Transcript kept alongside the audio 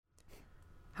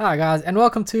Hi guys, and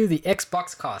welcome to the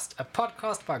Xbox Cast, a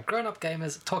podcast by grown-up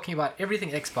gamers talking about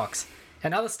everything Xbox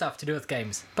and other stuff to do with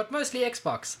games, but mostly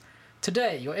Xbox.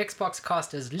 Today, your Xbox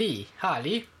cast is Lee. Hi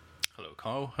Lee. Hello,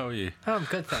 Carl. How are you? I'm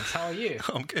good, thanks. How are you?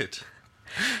 I'm good.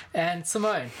 And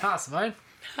Simone. Hi Simone.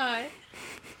 Hi.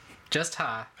 Just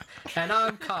hi. And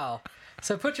I'm Carl.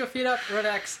 So put your feet up,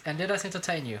 relax, and let us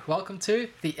entertain you. Welcome to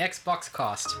the Xbox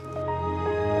Cast.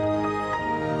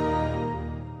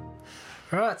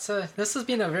 Right, so this has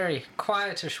been a very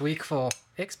quietish week for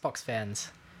Xbox fans.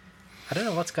 I don't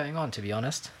know what's going on, to be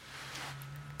honest.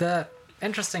 The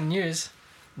interesting news,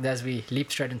 as we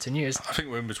leap straight into news. I think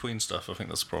we're in between stuff. I think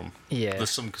that's the problem. Yeah. There's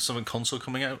something console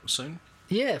coming out soon.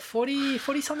 Yeah, 40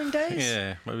 something days?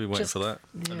 Yeah, maybe waiting Just- for that.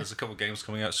 yeah. And there's a couple of games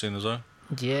coming out soon as well.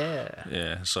 Yeah.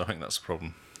 Yeah, so I think that's the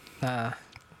problem. Yeah,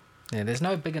 there's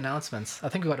no big announcements. I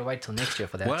think we've got to wait till next year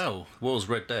for that. Well, what was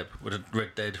Red Dead?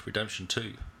 Red Dead Redemption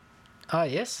 2. Oh,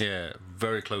 yes? Yeah,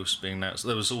 very close to being announced.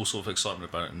 There was all sort of excitement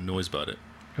about it and noise about it.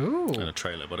 Ooh. And a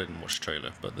trailer, but I didn't watch the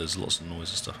trailer. But there's lots of noise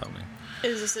and stuff happening.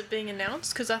 Is this it being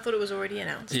announced? Because I thought it was already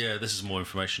announced. Yeah, this is more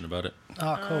information about it.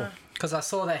 Oh, cool. Because I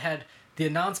saw they had the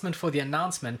announcement for the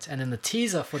announcement, and then the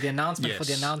teaser for the announcement for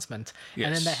the Yes. announcement.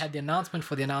 And then they Yes. had the announcement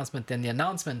for the announcement, then the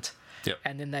announcement. Yep.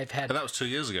 And then they've had And that was 2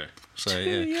 years ago. So 2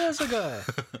 yeah. years ago.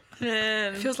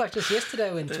 Man. Feels like just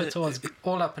yesterday when Twitter was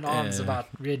all up in arms Yeah. about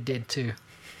Red Dead 2.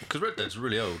 Because Red Dead's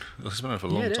really old. It's been out for a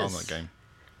long Yeah, it time, is. that game.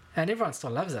 And everyone still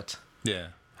loves it. Yeah.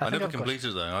 I I think never I've got- completed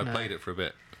it though. I No. played it for a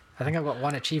bit. I think I've got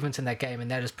one achievement in that game,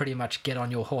 and that is pretty much get on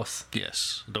your horse.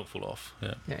 Yes, don't fall off.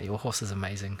 Yeah. Yeah, your horse is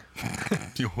amazing.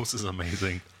 Your horse is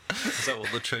amazing. Is that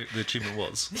what the achievement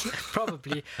was?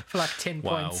 Probably for like 10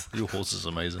 Wow, points. your horse is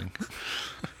amazing.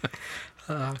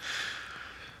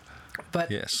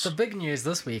 But Yes. the big news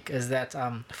this week is that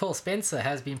Phil Spencer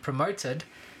has been promoted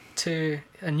to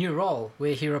a new role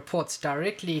where he reports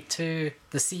directly to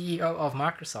the CEO of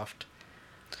Microsoft.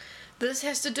 This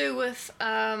has to do with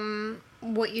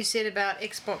what you said about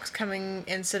Xbox coming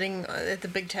and sitting at the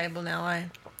big table now,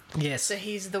 Yes, So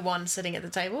he's the one sitting at the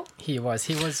table? he was.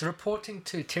 He was reporting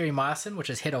to Terry Myerson, which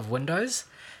is head of Windows,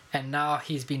 and now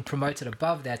he's been promoted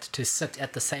above that to sit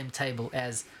at the same table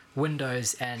as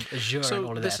Windows and Azure and all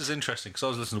So of this that. is interesting because I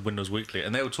was listening to Windows Weekly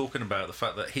and they were talking about the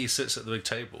fact that he sits at the big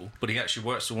table, but he actually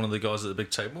works for one of the guys at the big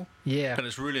table, Yeah, and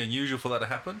it's really unusual for that to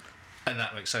happen. And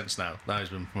that makes sense now. Now he's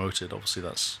been promoted. Obviously,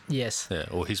 that's yes.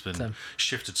 or he's been So-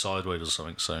 shifted sideways or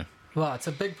something. So Well, it's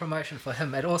a big promotion for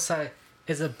him. It also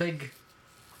is a big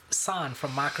sign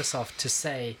from Microsoft to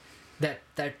say that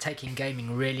they're taking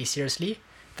gaming really seriously.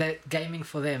 That gaming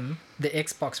for them, the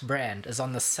Xbox brand, is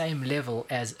on the same level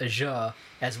as Azure,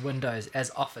 as Windows, as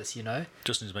Office, you know?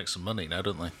 just need to make some money now,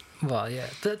 don't they? Well, yeah.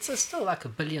 It's still like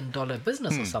 $1 billion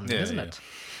business or something, yeah, isn't yeah. it?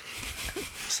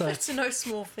 So, It's no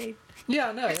small feat.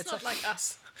 yeah, no. It's not like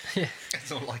us.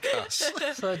 It's not like us.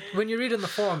 So when you read in the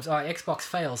forums, oh, Xbox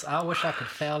fails, I wish I could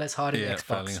fail as hard as Yeah, Xbox.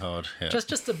 failing hard. Yeah. Just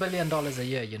 $1 billion a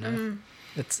year, you know.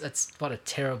 It's what a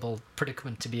terrible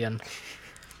predicament to be in.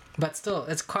 But still,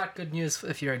 it's quite good news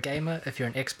if you're a gamer, if you're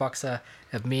an Xboxer.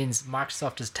 It means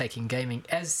Microsoft is taking gaming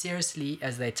as seriously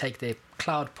as they take their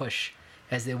cloud push,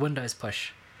 as their Windows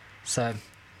push. So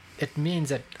it means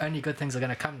that only good things are going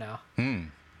to come now.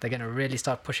 They're going to really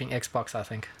start pushing Xbox, I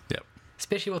think. Yep.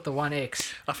 Especially with the One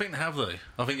X. I think they have though.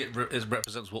 I think it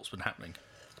represents what's been happening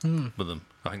with them.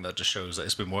 I think that just shows that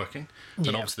it's been working. And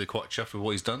Yeah. obviously they're quite chuffed with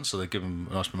what he's done, so they give him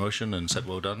a nice promotion and said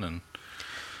well done and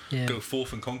Yeah. go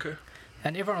forth and conquer.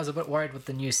 And everyone was a bit worried with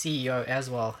the new CEO as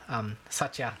well,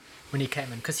 Satya, when he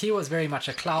came in, because he was very much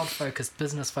a cloud-focused,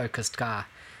 business-focused guy.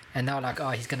 And they were like, oh,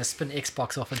 he's going to spin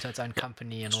Xbox off into its own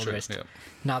company and all the true, rest. yeah.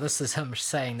 Now this is him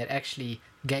saying that actually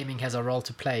gaming has a role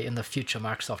to play in the future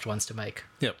Microsoft wants to make.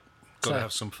 Yep. Got So- to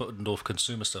have some foot in the door for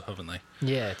consumer stuff, haven't they?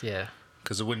 Yeah, yeah.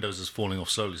 Because the Windows is falling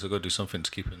off slowly, so they've got to do something to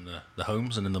keep in the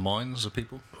homes and in the minds of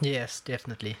people. Yes,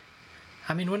 definitely.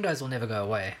 I mean, Windows will never go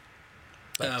away.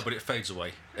 But it fades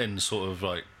away in sort of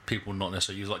like people not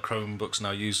necessarily use like Chromebooks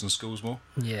now used in schools more.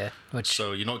 Yeah, which...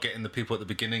 So you're not getting the people at the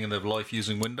beginning of their life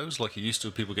using Windows like you used to.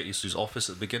 People get used to use Office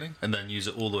at the beginning and then use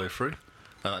it all the way through.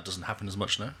 And that doesn't happen as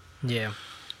much now. Yeah,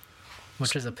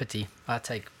 which is a pity. I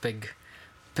take big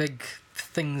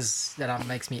things that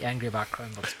makes me angry about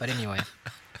Chromebooks. But anyway,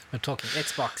 we're talking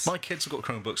Xbox. My kids have got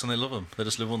Chromebooks and they love them. They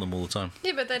just live on them all the time.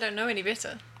 Yeah, but they don't know any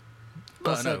better. But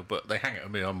Also- I know, but they hang out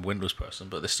with me. I'm a Windows person,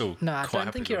 but they're still No, I quite don't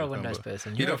happy think to you're a have Windows Chromebook.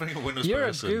 person. You don't think I'm a Windows You're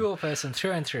person? a Google person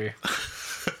through and through.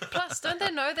 Plus, don't they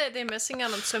know that they're missing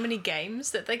out on so many games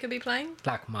that they could be playing?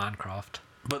 Like Minecraft.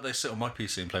 But they sit on my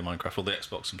PC and play Minecraft, or the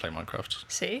Xbox and play Minecraft.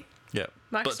 See? Yeah.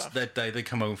 Microsoft. But they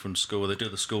come home from school, they do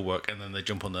the schoolwork, and then they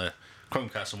jump on their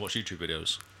Chromecast and watch YouTube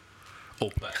videos. Or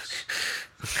PES.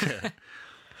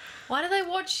 Why do they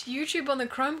watch YouTube on the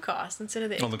Chromecast instead of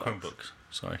the Xbox? On the Chromebooks,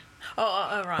 sorry.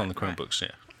 Oh, right. On the right. Chromebooks,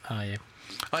 yeah. Oh yeah.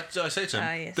 I say to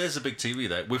him, yes. there's a big TV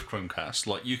there with Chromecast.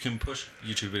 Like, you can push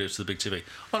YouTube videos to the big TV.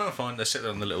 Oh, no, fine. They sit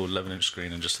there on the little 11-inch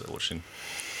screen and just sit there watching.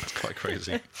 It's quite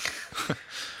crazy.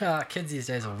 Kids these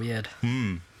days are weird.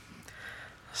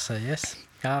 So yes.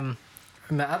 The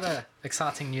other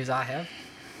exciting news I have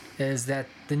is that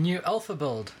the new alpha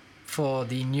build for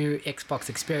the new Xbox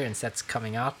experience that's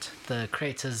coming out, the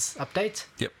Creators Update,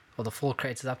 Yep. or the Fall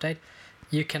Creators Update,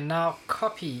 you can now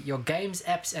copy your games,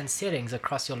 apps, and settings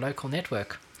across your local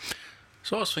network.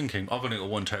 So I was thinking, I've only got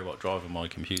 1 terabyte drive on my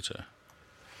computer.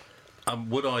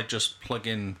 Would I just plug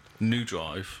in new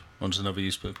drive onto another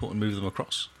USB port and move them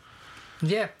across?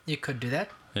 Yeah, you could do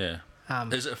that. Yeah.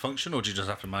 Is it a function, or do you just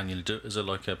have to manually do it? Is it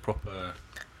like a proper...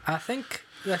 I think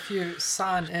if you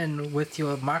sign in with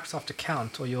your Microsoft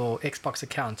account or your Xbox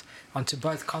account onto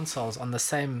both consoles on the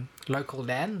same local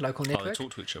LAN, local Oh, they network,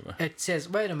 talk to each other. it says,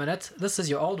 wait a minute, this is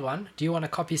your old one. Do you want to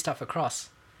copy stuff across?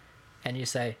 And you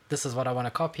say, this is what I want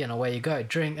to copy, and away you go.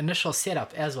 During initial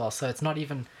setup as well. So it's not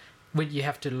even when you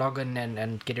have to log in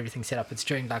and get everything set up. It's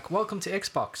during, like, welcome to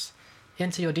Xbox.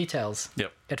 Enter your details.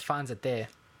 Yep. It finds it there.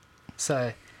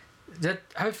 So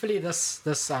hopefully this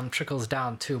trickles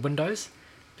down to Windows,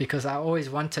 because I always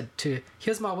wanted to,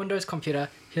 here's my Windows computer,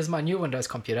 here's my new Windows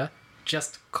computer,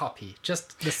 just copy.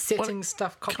 Just the settings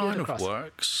stuff, copy it Kind across. of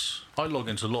works. I log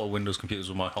into a lot of Windows computers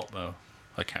with my Hotmail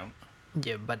account,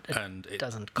 Yeah, but it and it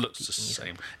doesn't looks copy the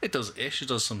anything. same. It does ish. It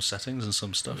does some settings and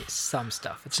some stuff. Some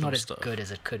stuff. It's Some not as stuff. good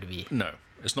as it could be. No,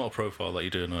 it's not a profile that you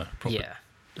do in a proper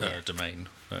Yeah. domain.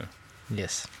 No.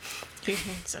 Yes.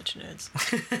 Such nerds.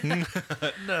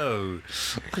 No.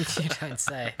 You don't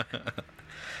say.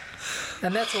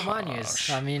 And that's all my news.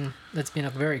 I mean, it's been a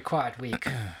very quiet week.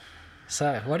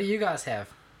 So, what do you guys have?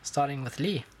 Starting with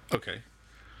Lee. Okay.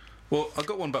 Well, I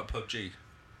got one about PUBG,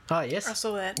 Oh, I yes.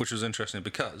 saw that. which was interesting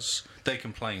because they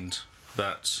complained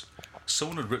that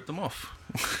someone had ripped them off.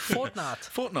 Fortnite.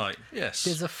 Fortnite, yes.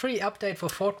 There's a free update for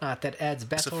Fortnite that adds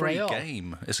It's a Battle free Royale.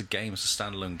 game. It's a game. It's a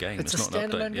standalone game. It's It's a not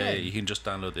an standalone update. Yeah, game. you can just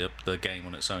download the game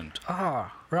on its own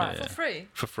Ah, right. Yeah. For free.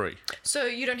 for free. So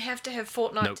you don't have to have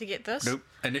Fortnite Nope. to get this? Nope.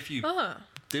 And if you Oh.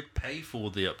 did pay for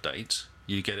the update,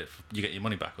 you get your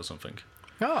money back or something.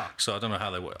 Oh, So I don't know how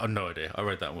they work. I've no idea. I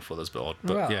read that and thought that was a bit odd.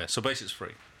 But Wow. yeah, so basically it's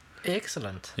free.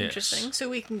 excellent. Yes. Interesting. So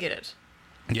we can get it.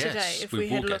 Yes, Today, if we we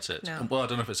had will looked get it. now. Well, I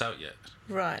don't know if it's out yet.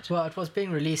 Right. Well, it was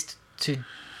being released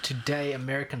today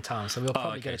American time, so we'll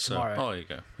probably get it tomorrow. Oh, there you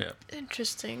go. Yeah.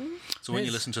 Interesting. So when you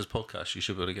Yes. listen to this podcast, you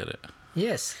should be able to get it.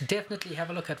 Yes, definitely have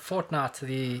a look at Fortnite,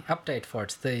 the update for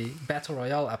it, the Battle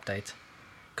Royale update,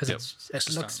 because Yep. it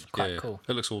It's looks standard. quite Yeah, cool.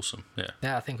 It looks awesome. Yeah.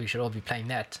 Yeah, I think we should all be playing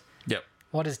that. Yep.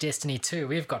 What is Destiny 2?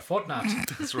 We've got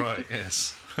Fortnite. That's right.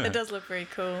 Yes. It does look very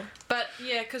cool. But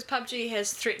yeah, because PUBG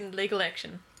has threatened legal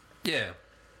action Yeah.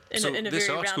 in, So in a this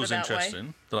very article's roundabout way.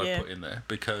 interesting that Yeah. I put in there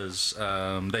because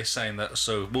they're saying that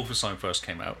Wolfenstein first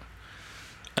came out,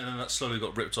 and then that slowly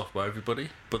got ripped off by everybody.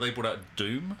 But they brought out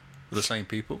Doom with the same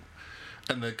people,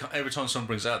 and every time someone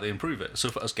brings it out, they improve it. So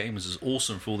for us gamers, it's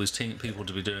awesome for all these people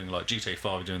to be doing, like GTA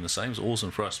 5 doing the same. It's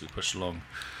awesome for us to be pushed along.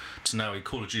 So now, when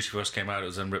Call of Duty first came out, it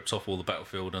was then ripped off all the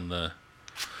Battlefield and the.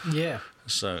 Yeah.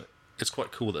 So it's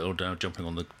quite cool that they're now jumping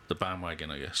on the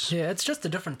bandwagon, I guess. Yeah, it's just a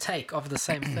different take of the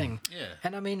same thing. Yeah.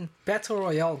 And I mean, Battle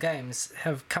Royale games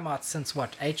have come out since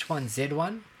what,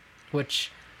 H1Z1?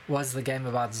 Which was the game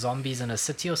about zombies in a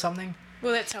city or something?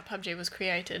 Well, that's how PUBG was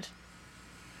created.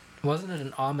 Wasn't it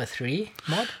an Arma 3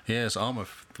 mod? Yeah, it's Arma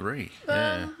 3.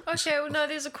 Yeah. Okay, well, no,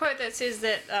 there's a quote that says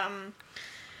that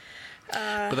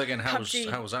But again, how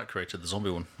PUBG was that created? The zombie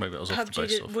one? Maybe that was off the PUBG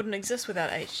base off. wouldn't exist without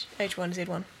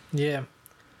H1Z1. Yeah.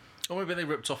 Or maybe they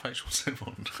ripped off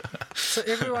H1Z1. So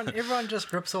everyone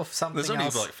just rips off something There's only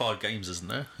else. like 5 games, isn't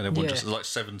there? And everyone Yeah. just like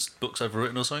 7 books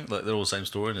overwritten or something. Like they're all the same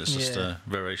story, and it's just Yeah. a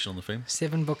variation on the theme.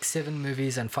 7 books, 7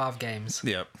 movies, and 5 games.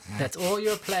 Yeah. That's all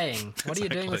you're playing. What are you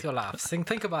doing with Exactly. your life?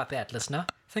 Think about that, listener.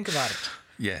 Think about it.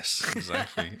 Yes,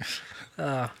 exactly.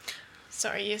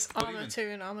 Sorry, yes, But Arma even- 2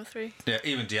 and Arma 3. Yeah,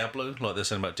 even Diablo, like they're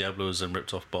saying about Diablo, is then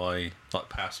ripped off by like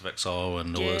Pass of Exile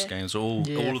and all those Yeah. games. All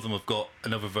Yeah. of them have got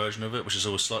another version of it, which is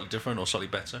always slightly different or slightly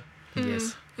better.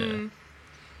 Yes. Yeah.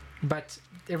 But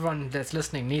everyone that's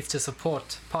listening needs to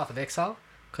support Path of Exile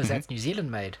because that's New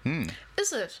Zealand made.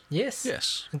 Is it? Yes.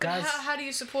 Yes. Guys, How do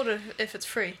you support it if it's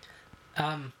free?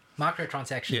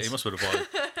 microtransactions. Yeah, you must be able to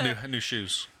buy new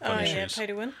shoes. Buy Oh, new yeah, shoes. pay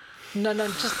to win. No,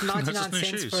 just 99 Just new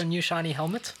cents shoes. for a new shiny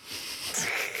helmet.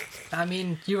 I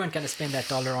mean, you weren't going to spend that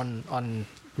dollar on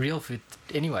real food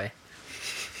anyway.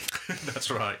 That's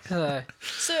right. So,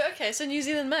 So, okay, so New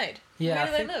Zealand made. yeah, Where I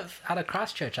do they think live? out of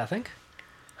Christchurch, I think.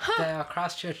 They are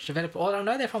Christchurch developer. Well, I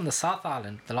know they're from the South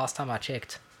Island. The last time I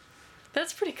checked.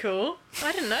 That's pretty cool.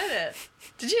 I didn't know that.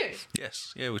 Did you?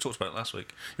 Yes, yeah, we talked about it last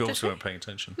week. You obviously weren't paying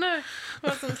attention. No,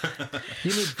 wasn't.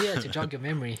 You need beer to jog your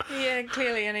memory. Yeah,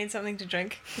 clearly I need something to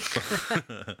drink.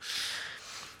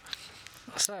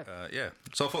 So Yeah,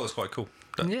 so I thought it was quite cool.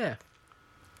 yeah,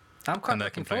 I'm quite And they're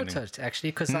looking forward to complaining. it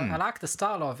actually because I like the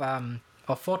style of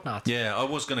Fortnite. Yeah, I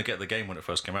was going to get the game when it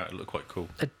first came out. It looked quite cool.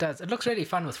 It does. It looks really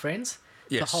fun with friends.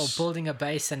 Yes. The whole building a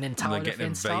base and then And tower they're getting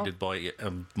defense style. invaded by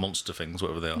monster things,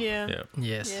 whatever they are. Yeah.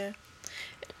 Yes. Yeah.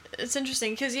 It's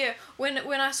interesting because when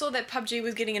I saw that PUBG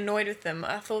was getting annoyed with them,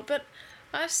 I thought, but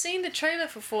I've seen the trailer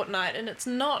for Fortnite and it's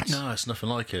not. No, it's nothing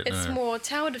like it. It's no. more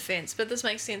tower defense, but this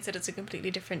makes sense that it's a completely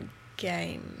different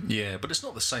game. Yeah, but it's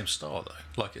not the same style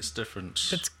though. Like it's different.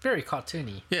 It's very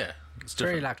cartoony. Yeah, it's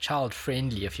Very different. like child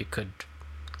friendly, if you could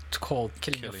call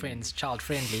killing your Killing. friends child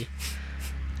friendly.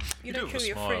 You do don't it kill with a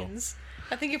your smile. friends.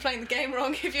 I think you're playing the game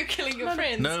wrong if you're killing your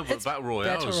friends. No, but It's Battle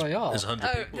Royale, Battle Royale. is 100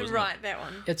 Oh, people, isn't right, that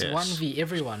one. It's Yes. 1v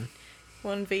everyone.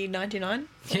 1v99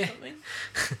 or Yeah. something.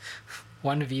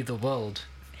 1v the world.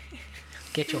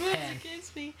 Get your Words pan.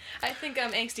 against me. I think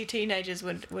angsty teenagers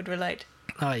would relate.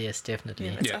 Oh yes, definitely.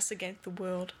 Yeah, it's Yeah. us against the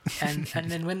world. And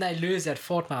then when they lose at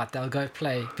Fortnite, they'll go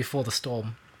play Before the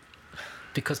Storm,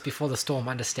 because Before the Storm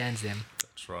understands them. it?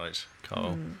 That's right,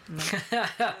 Carl.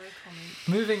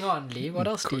 Moving on, Lee. What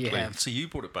else do you Quickly. have? So you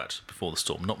brought it back to Before the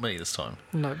Storm, not me this time.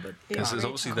 No, but Yeah. Because it's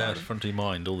Sorry, obviously Carl. there at the front of your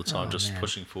mind all the time, Oh, just man.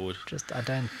 pushing forward. just I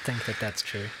don't think that that's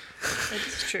true. It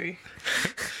is true.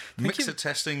 Mixer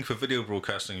testing for video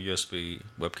broadcasting of USB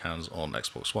webcams on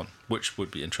Xbox One, which would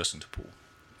be interesting to Paul.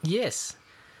 Yes,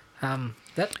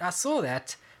 that I saw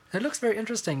that. It looks very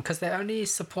interesting because they only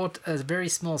support a very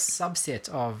small subset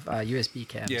of USB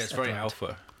cams. Yeah, it's at very the moment.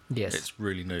 alpha. Yes. It's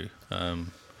really new.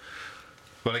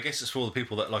 Well, I guess it's for all the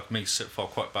people that, like me, sit far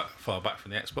back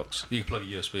from the Xbox. You can plug a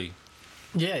USB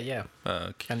Yeah.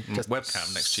 And just-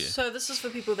 webcam next to you. So this is for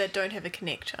people that don't have a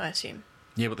Kinect, I assume.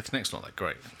 Yeah, but the Kinect's not that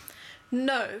great.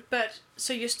 No, but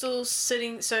so you're still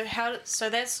sitting. So how? So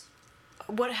that's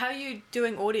what? How are you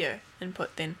doing audio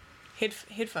input then?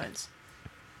 Headphones.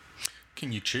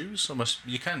 Can you choose? Almost,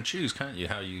 you can choose, can't you?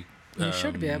 How you? You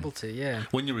should be able to. Yeah.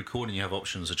 When you're recording, you have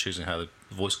options of choosing how the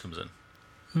voice comes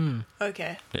in.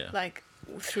 Okay. Yeah. Like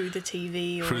through the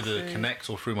TV or Through the Kinect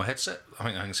or through my headset. I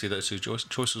think I can see those two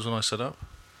choices when I set up.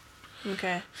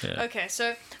 Okay. Yeah. Okay.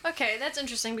 So that's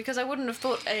interesting because I wouldn't have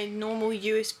thought a normal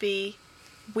USB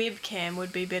webcam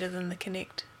would be better than the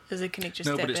Kinect. Is the Kinect just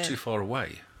No, that but it's bad? too far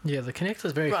away. Yeah, the Kinect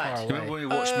is very Right. far You remember away. when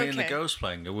we watched Me and the Okay. Girls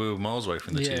playing? We were miles away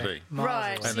from the Yeah, TV. miles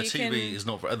Right. away. And the you TV can- is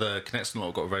not. The Kinect's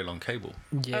not got a very long cable.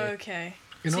 Yeah. Okay.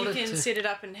 In so you order can to- set it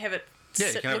up and have it Yeah,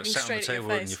 you sit can have it looking sat on the straight at table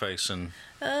your in your face, and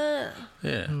Ah,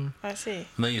 yeah. I see.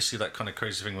 And then you see that kind of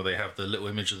crazy thing where they have the little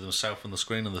image of themselves on the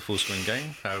screen and the full screen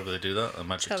game. However they do that, the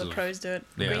magic How the of pros do it.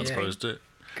 yeah, Green how the screen. pros do it.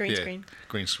 Green Yeah, screen.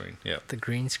 Green screen, yeah. The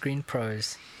green screen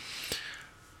pros.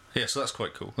 Yeah, so that's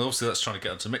quite cool. And obviously, that's trying to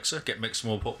get onto Mixer, get Mixer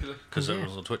more popular because Yeah.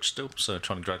 everyone's on Twitch still. So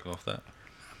trying to drag them off that.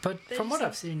 But They from just what seem-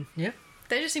 I've seen, yeah.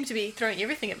 They just seem to be throwing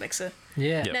everything at Mixer.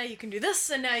 Yeah. Yep. Now you can do this,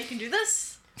 and now you can do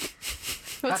this.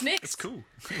 What's next? It's cool.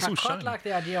 It's I all quite shiny. like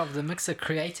the idea of the Mixer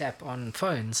Create app on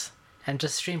phones and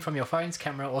just stream from your phone's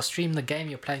camera or stream the game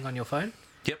you're playing on your phone.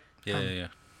 Yep. Yeah.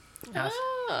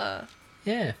 Ah,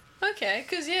 Yeah. okay.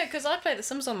 Because I play The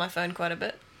Sims on my phone quite a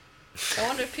bit. I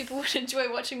wonder if people would enjoy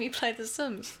watching me play The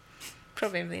Sims.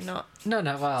 Probably not. No,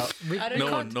 well, we I don't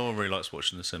No know. one really likes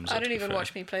watching The Sims. I to don't be even fair.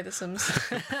 watch me play The Sims.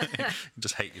 You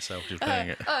just hate yourself if you're playing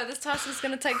it. Oh, this task is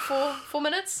going to take four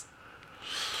minutes.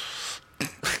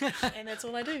 And that's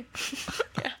all I do.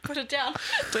 Yeah, put it down.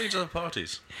 Don't you just have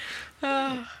parties?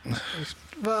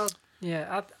 well,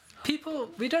 yeah.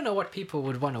 We don't know what people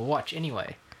would want to watch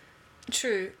anyway.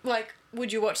 True. Like,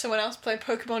 would you watch someone else play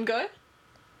Pokemon Go?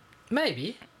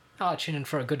 Maybe I'll tune in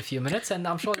for a good few minutes, and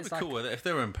I'm sure It'd there's be like cool if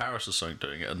they were in Paris or something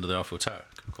doing it under the Eiffel Tower.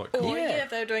 It could be quite cool. Or Yeah. yeah,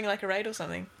 if they were doing like a raid or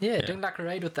something. yeah, doing like a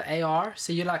raid with the AR.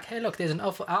 So you're like, hey, look, there's an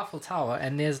Eiffel Tower,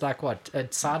 and there's like what a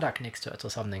Psyduck next to it or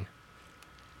something.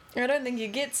 I don't think you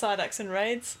get Psyducks in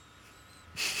raids.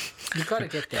 You got to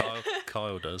get there.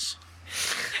 Kyle does.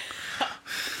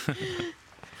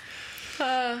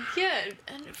 Yeah,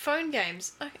 and phone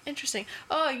games. Oh, interesting.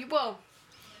 Oh,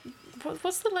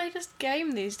 what's the latest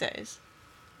game these days?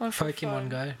 On for phone? Pokemon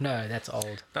Go? No, that's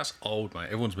old. That's old, mate.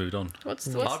 Everyone's moved on. What's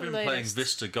I've the been playing latest?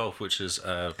 Vista Golf, which is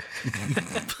a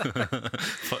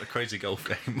crazy golf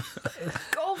game.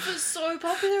 Golf is so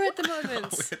popular at the We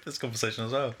moment. had this conversation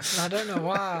as well. I don't know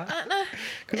why. No,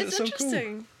 'Cause it's it's so cool.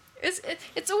 interesting.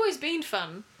 It's always been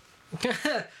fun. I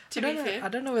be don't know. fair. I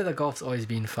don't know whether golf's always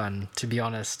been fun, to be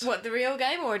honest. What, the real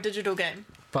game or a digital game?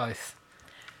 Both.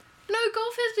 No,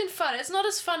 golf has been fun. It's not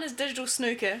as fun as digital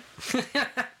snooker.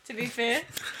 To be fair.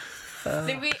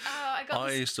 Then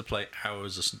I used to play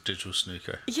hours of digital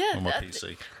snooker Yeah, on my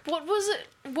PC. What was it?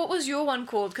 What was your one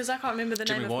called? Because I can't remember the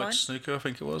Jimmy name of White mine. snooker, I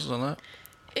think it was, on that.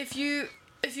 If you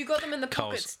got them in the Carl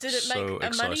was pockets, did it so make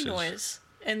a money excited. noise?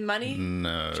 And money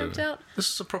No. jumped out? This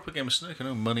is a proper game of snooker,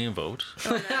 no money involved.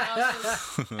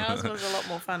 Oh, no, ours was a lot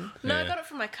more fun. No, I Yeah. got it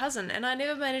from my cousin, and I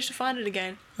never managed to find it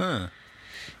again. Huh.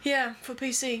 Yeah, for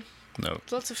PC. No.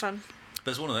 It's lots of fun.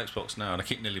 There's one on Xbox now, and I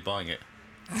keep nearly buying it.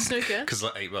 Snooker? Because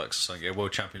like $8 or something. Yeah,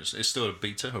 World Champions. It's still a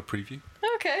beta or preview.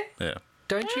 Okay. Yeah.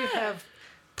 Don't you have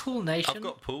Pool Nation? I've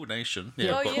got Pool Nation. Oh,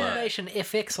 Yeah, I've got Pool yeah. that. Nation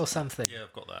FX or something. Yeah,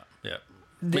 I've got that. Yeah.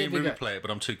 There Me and we Ruby go. play it, but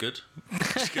I'm too good.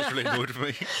 She gets really annoyed with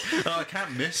me. Oh, I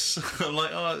can't miss. I'm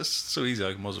like, oh, it's so easy.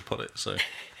 I can might as well put it. So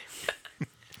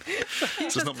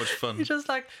it's just not much fun. You're just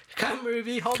like, come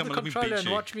Ruby, hold Come the on, let me controller beat and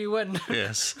you." watch me win.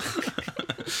 Yes.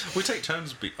 We take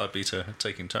turns. I beat her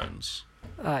taking turns.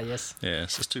 Ah, yes.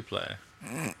 Yes, it's 2-player.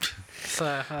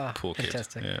 So, Poor kid.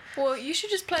 fantastic. Yeah. Well, you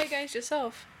should just play against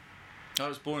yourself. Oh,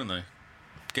 it's boring though.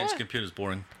 Against Why? computers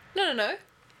boring. No.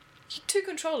 2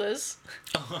 controllers.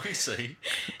 Oh, I see.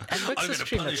 And I'm what's going the to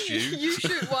stream? punish you. You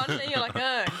shoot one, and you're like,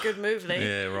 oh, good move, Lee.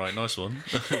 Yeah, right. Nice one.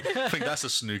 I think that's a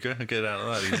snooker. I get out of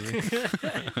that easily.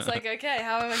 It's like, okay,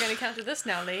 how am I going to counter this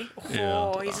now, Lee? Yeah.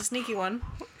 Oh, he's a sneaky one.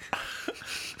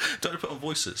 Don't you put on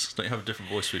voices? Don't you have a different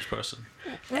voice for each person?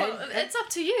 Well, it's up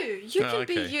to you. You Oh, can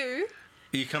be okay. you.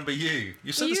 You can be you.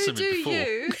 You said this You to do me before.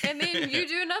 you, and then you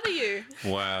do another you.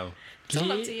 Wow. It's all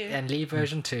up to you. And Lee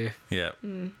version 2. Yeah.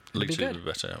 Mm. Leaks Be would good.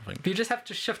 be better, I think. You just have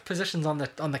to shift positions on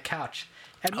the couch.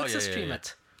 And Oh, what's yeah, the yeah, stream yeah.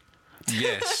 it?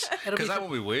 Yes. It'll be Because that cool.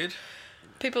 would be weird.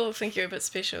 People will think you're a bit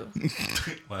special.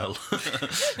 Well,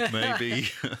 maybe.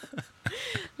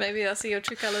 Maybe they'll see your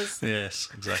true colours. Yes,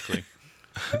 exactly.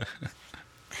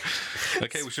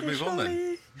 Okay, we should move on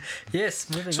then. Yes,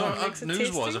 moving So, on. Mix of news-wise,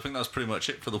 testing. I think that's pretty much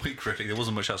it for the week, really. There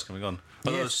wasn't much else coming on.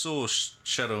 Although I Yes. saw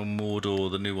Shadow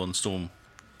Mordor, the new one, Storm.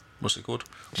 What's it called?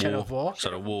 Shadow of War?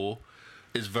 Shadow of War.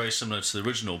 Is very similar to the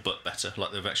original, but better.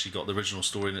 Like they've actually got the original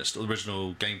story in it, the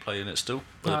original gameplay in it still.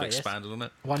 But Oh, they've yes. expanded on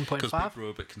it. 1.5? Because people were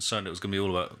a bit concerned it was going to be all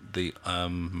about the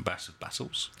massive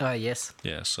battles. Oh, yes.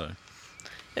 Yeah, so.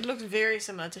 It looks very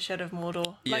similar to Shadow of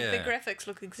Mordor. Like the Yeah. graphics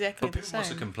look exactly But the people must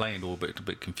have same. complained or a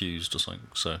bit confused or something.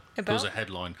 So there was About? a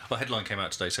headline. A headline came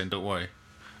out today saying, "Don't worry,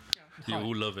 you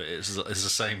will love it. It's the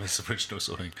same as the original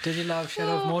sort of thing." Did you love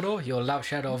Shadow of Mordor? You'll love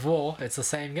Shadow of War. It's the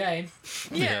same game.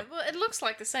 Yeah, Yeah. well, it looks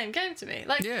like the same game to me.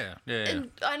 Like, Yeah.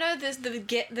 and I know there's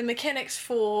the mechanics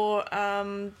for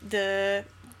the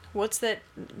what's that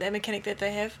mechanic that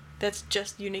they have that's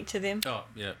just unique to them. Oh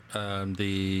yeah.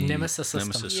 The Nemesis system.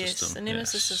 Nemesis Yes, system. the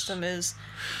Nemesis yes. system is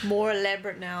more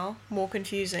elaborate now, more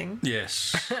confusing.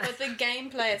 Yes. But the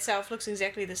gameplay itself looks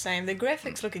exactly the same. The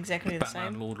graphics look exactly the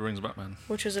Batman, same, Lord of the Rings, Batman.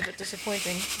 which was a bit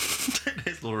disappointing.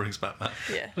 It's Lord of the Rings, Batman.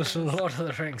 Yeah. Lord of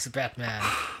the Rings, Batman.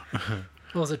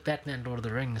 Or was it Batman, Lord of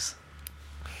the Rings?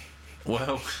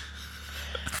 Well,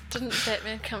 Didn't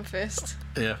Batman come first?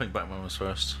 yeah, I think Batman was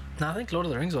first. No, I think Lord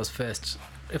of the Rings was first,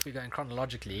 if we're going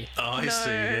chronologically. Oh, I No.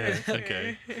 see. Yeah.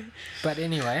 Okay. But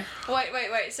anyway,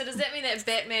 Wait. So does that mean that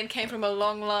Batman came from a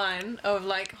long line of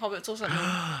like hobbits or something?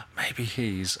 Maybe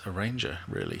he's a ranger,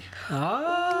 really.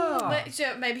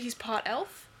 So maybe he's part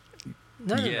elf?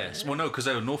 no, Yes. Well, no, because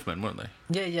they were Northmen, weren't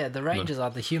they? Yeah, the Rangers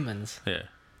are the humans. Yeah.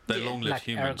 They're Yeah. long-lived Like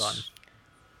humans. Aragorn.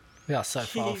 We are so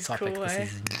far off He's topic. cool, This eh?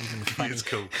 isn't even He funny. is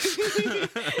cool.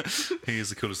 He is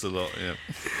the coolest of the lot. Yeah.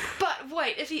 But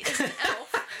wait, if he is an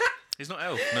elf, He's not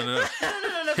elf. No. no.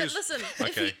 But He's- listen,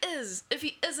 okay. if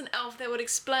he is an elf, that would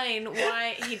explain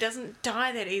why he doesn't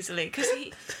die that easily. Because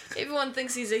everyone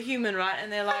thinks he's a human, right?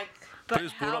 And they're like, But he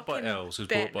was how brought up by can elves. He was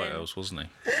brought up by Batman- elves, wasn't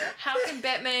he? How can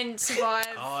Batman survive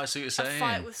Oh, I see what a you're saying.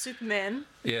 fight with Superman?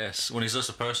 Yes, when he's just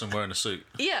a person wearing a suit.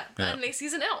 Yeah, Yeah. unless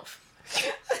he's an elf.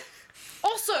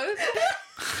 Also,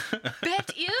 Bat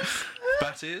ears?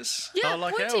 Bat ears? Yeah, oh,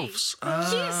 like pointy. elves.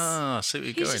 Ah, I see what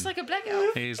you're He's going. just like a black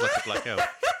elf. He's like a black elf.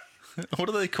 What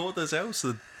are they called, those elves?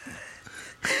 Batman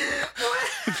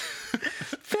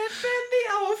the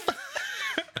Elf!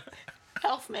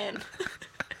 Elf man.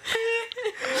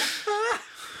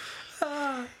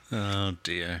 Oh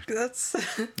dear. That's...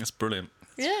 That's brilliant.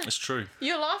 Yeah. It's true.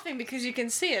 You're laughing because you can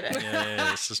see it.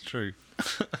 Yeah, this is true.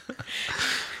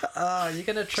 Oh, you're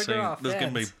going to trigger So our there's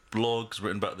going to be fans. blogs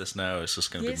written about this now. It's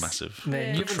just going to Yes. be massive. Man,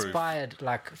 Yeah. you've Truth. inspired,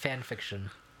 like, fan fiction.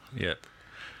 Yeah.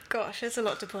 Gosh, that's a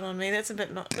lot to put on me. That's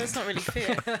not really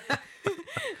fair.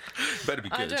 Better be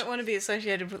I good. don't want to be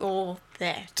associated with all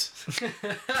that.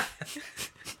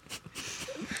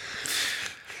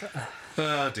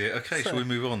 Oh dear. Okay, shall we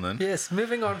move on then? Yes,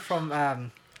 moving on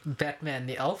from Batman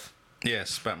the Elf.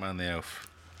 Yes, Batman the Elf.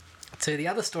 So the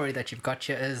other story that you've got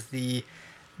here is the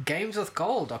Games with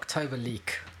Gold October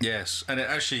leak. Yes, and it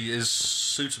actually is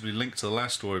suitably linked to the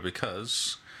last story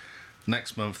because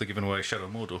next month they're giving away Shadow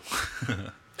Mordor.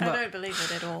 I Well- don't believe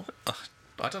it at all.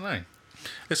 I don't know.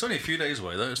 It's only a few days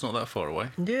away though. It's not that far away.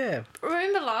 Yeah.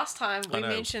 Remember last time we know.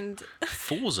 mentioned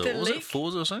Forza, The was it leak?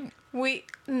 Forza or something? we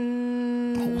What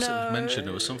was no it mentioned?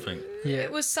 It was something. Yeah.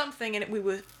 it was something and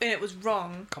it was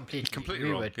wrong. Completely We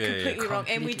wrong. were Yeah, yeah, Completely wrong,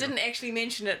 and we Completely didn't actually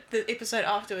mention it the episode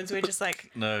afterwards. We're just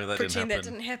like No, that pretend that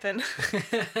didn't didn't happen.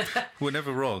 happen. We're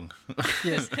never wrong.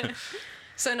 Yes.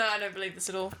 So no, I don't believe this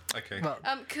at all. Okay. Well,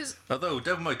 Because Although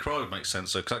Devil May Cry would make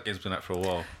sense though, because that game's been out for a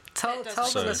while. tell It does the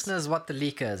make sense. listeners what the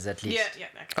leak is, at least. yeah,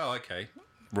 okay. Oh, okay.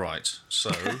 Right.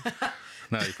 So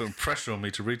now you're putting pressure on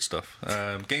me to read stuff.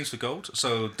 Games for Gold.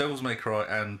 So Devil's May Cry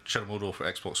and Shadow Mordor for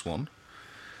Xbox One.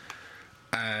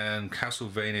 And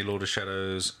Castlevania Lord of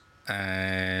Shadows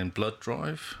and Blood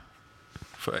Drive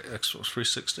for Xbox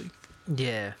 360.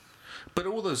 Yeah. But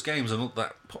all those games are not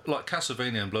that... Like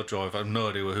Castlevania and Blood Drive, I have no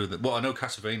idea who... Well, I know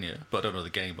Castlevania, but I don't know the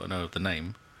game, but I know the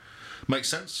name. Makes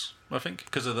sense, I think,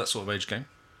 because of that sort of age game.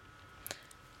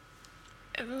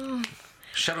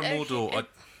 Shadow Mordor,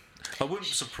 I wouldn't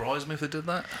surprise me if they did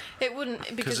that. It wouldn't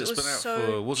because Because it it's was been out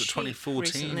so for... Was it cheap 2014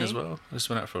 as recently, well? It's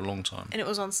been out for a long time. and it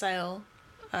was on sale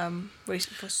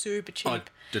recently for super cheap. I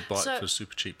did buy So, it for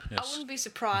super cheap, I yes. wouldn't be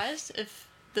surprised if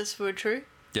this were true.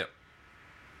 Yep.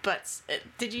 But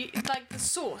did you like the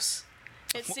source?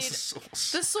 It What's the said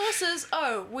source? the source is,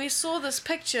 oh, we saw this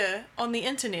picture on the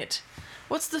internet.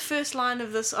 What's the first line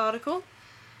of this article?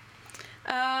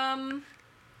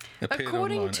 Appeared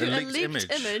According online. to a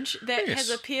leaked image that has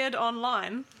Yes. appeared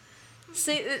online.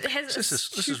 See, it has. This is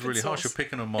stupid really harsh. You're source.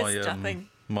 picking on my It's nothing.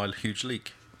 my huge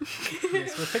leak.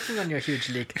 Yes, we're picking on your huge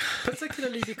leak.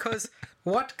 Particularly because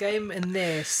what game in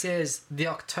there says the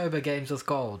October Games with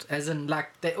Gold? As in,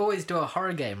 like, they always do a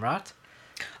horror game, right?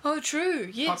 Oh,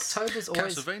 true. Yes. October's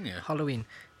always Castlevania. Halloween.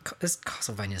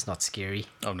 Castlevania's not scary.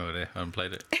 I've no idea. I haven't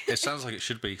played it. It sounds like it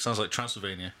should be. It sounds like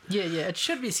Transylvania. Yeah, it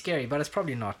should be scary, but it's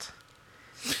probably not.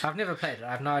 I've never played it. I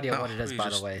have no idea what Oh, it is, you by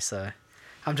just- the way, so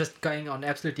I'm just going on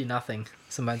absolutely nothing.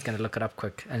 Somebody's going to look it up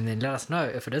quick and then let us know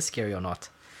if it is scary or not.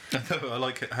 I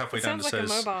like it. Halfway It down sounds it like a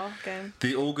says mobile game.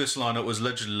 the August lineup was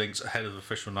allegedly linked ahead of the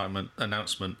official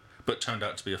announcement, but turned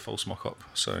out to be a false mock-up.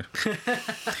 So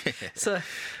So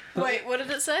Wait, what did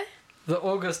it say? the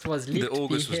August was leaked.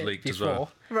 August was leaked as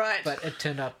well. Right. But it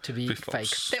turned out to be Be fake.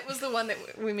 false. That was the one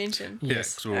that we mentioned. Yeah,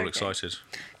 Yes. because we're all Okay. excited.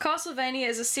 Castlevania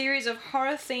is a series of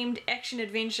horror-themed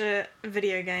action-adventure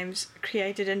video games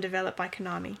created and developed by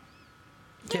Konami.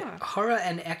 Yeah, horror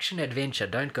and action adventure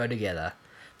don't go together.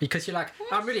 Because you're like,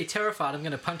 I'm really terrified, I'm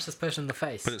going to punch this person in the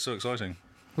face. But it's so exciting.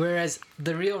 Whereas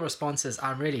the real response is,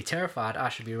 I'm really terrified, I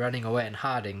should be running away and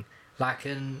hiding. Like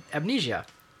in Amnesia.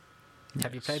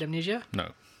 Have you played Amnesia? No.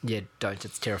 Yeah, don't,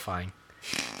 it's terrifying.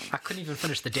 I couldn't even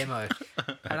finish the demo.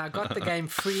 And I got the game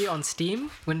free on Steam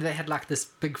when they had like this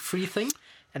big free thing.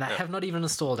 And I have not even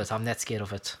installed it, I'm that scared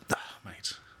of it. Ah,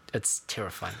 mate. It's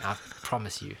terrifying, I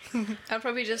promise you. I'll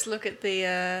probably just look at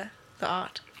the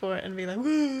art for it and be like,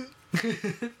 woo!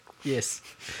 Yes.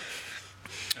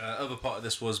 Other part of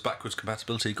this was backwards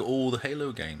compatibility. Got all the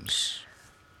Halo games.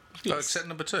 Oh, Yes. except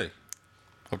number 2.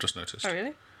 I've just noticed. Oh,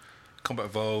 really? Combat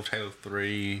Evolved, Halo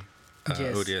 3,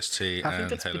 Yes. ODST, I and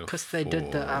think it's Halo because 4. they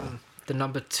did the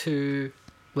number 2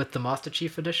 with the Master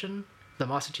Chief edition, the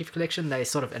Master Chief collection. They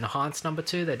sort of enhanced number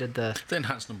 2. They did the They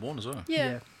enhanced number 1 as well.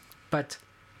 Yeah. But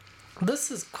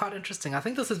this is quite interesting. I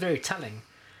think this is very telling.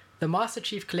 The Master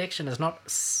Chief collection is not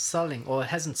selling or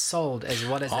hasn't sold as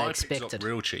well as they I picked it expected. up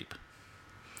real cheap.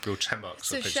 Real $10.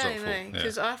 It's I a picked it up shame, for. eh?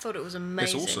 Because I thought it was It's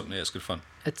amazing. awesome. Yeah, it's good fun.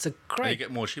 It's a And you great,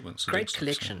 get more achievements. and great stuff, so-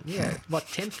 collection. Yeah, what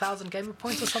 10,000 gamer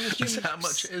points or something? That's how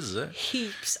much it is it?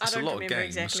 Heaps. It's I a don't lot of remember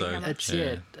games, exactly so- how much. It's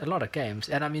Yeah. a lot of games,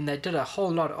 and I mean they did a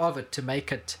whole lot of it to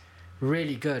make it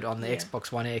really good on the Yeah.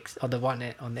 Xbox One X or the one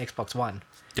on the Xbox One.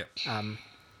 Yeah. Um,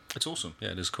 It's awesome. Yeah,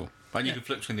 it is cool. And you Yeah. can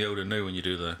flip between the old and new when you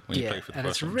do when you Yeah, play for the and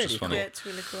first it's one, which is really funny. Yeah, it's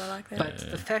really cool. I like that.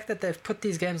 but the fact that they've put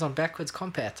these games on backwards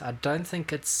compat, I don't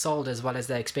think it's sold as well as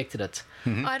they expected it.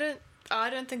 I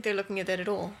don't think they're looking at that at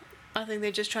all. I think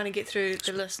they're just trying to get through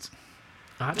the list.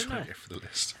 I don't Trying know. to go for the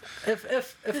list. If I was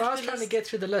The trying to list- get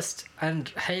through the list and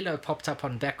Halo popped up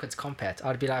on backwards compat,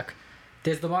 I'd be like,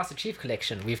 "There's the Master Chief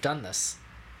collection. We've done this."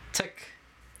 Tick.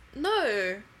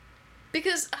 No,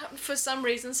 because for some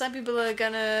reason some people are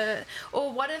gonna.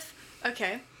 Or what if?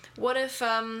 Okay, what if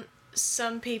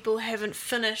some people haven't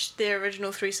finished their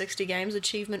original 360 games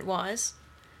achievement wise?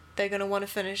 They're gonna want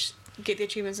to get the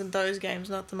achievements in those games,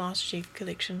 not the Master Chief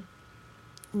collection.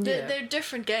 Yeah. They're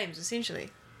different games essentially.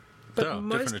 But There are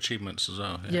most different achievements as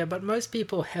well. yeah, but most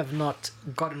people have not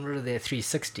gotten rid of their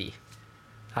 360.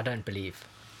 I don't believe.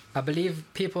 I believe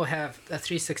people have a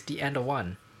 360 and a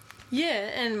one. Yeah,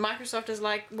 and Microsoft is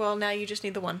like, well, now you just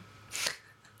need the one.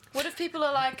 What if people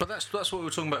are like, But that's what we were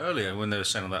talking about earlier when they were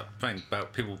saying on that thing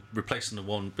about people replacing the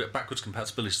one bit backwards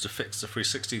compatibility to fix the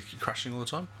 360 crashing all the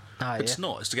time. Ah, It's yeah.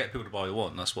 not. It's to get people to buy the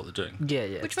one. That's what they're doing. Yeah,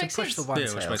 yeah. Which it's makes to push sense. the one Yeah,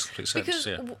 sales. which makes complete sense. because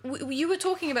yeah. you were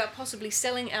talking about possibly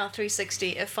selling our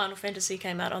 360 if Final Fantasy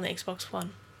came out on the Xbox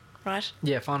One, right?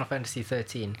 Yeah, Final Fantasy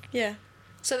 13. Yeah.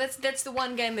 So that's the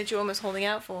one game that you're almost holding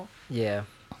out for. Yeah,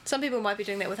 Some people might be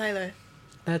doing that with Halo.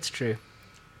 that's true.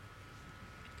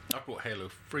 I bought Halo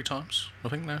 3 times, I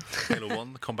think now. Halo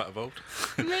 1, the Combat Evolved.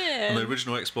 On the Man.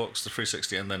 original Xbox, the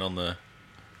 360, and then on the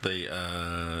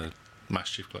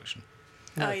Master Chief Collection.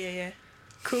 Oh, yeah.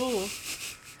 Cool.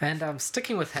 And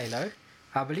sticking with Halo,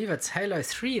 I believe it's Halo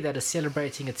 3 that is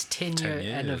celebrating its 10-year 10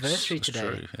 years, anniversary that's today.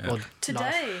 true, yeah. Or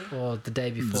Today? or the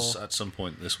day before. At some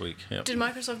point this week, yeah. Did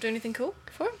Microsoft do anything cool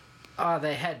for it? Oh,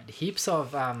 they had heaps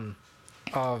of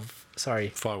sorry,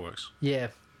 Fireworks. yeah.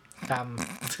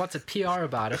 What's a PR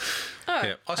about it? Oh,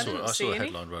 Yeah, I didn't saw see a any.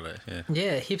 headline about it, yeah.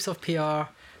 Yeah, heaps of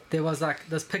PR. There was like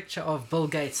this picture of Bill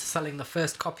Gates selling the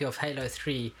first copy of Halo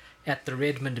 3 at the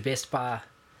Redmond Best Buy.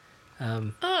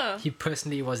 Oh, He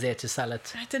personally was there to sell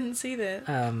it. I didn't see that.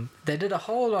 They did a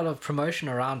whole lot of promotion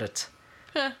around it.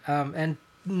 Huh. And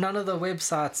none of the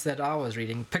websites that I was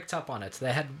reading picked up on it.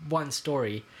 They had one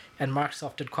story, and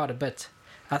Microsoft did quite a bit.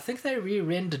 I think they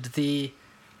re-rendered the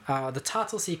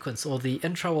title sequence or the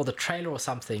intro or the trailer or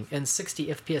something in 60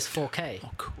 FPS 4K.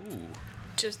 Oh, cool.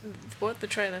 Just, what? The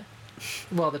trailer?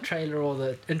 Well, the trailer or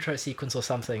the intro sequence or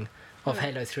something of Oh.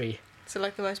 Halo 3. So,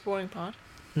 like, the most boring part?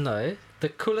 No, the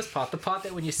coolest part, the part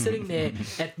that when you're sitting there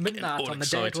at midnight all on the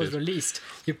day it was excited. released,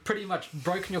 you've pretty much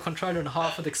broken your controller in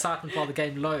half with excitement while the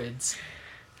game loads.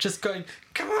 Just going,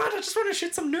 come on, I just want to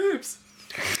shoot some noobs.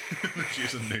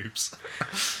 Using noobs.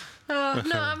 Oh,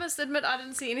 no, I must admit I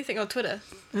didn't see anything on Twitter.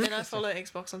 And I follow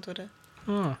Xbox on Twitter.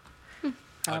 Oh.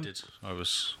 I did. I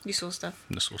was You saw stuff.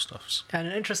 in the sore stuffs. And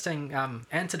an interesting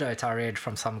antidote I read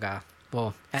from some guy.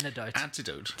 Well, antidote.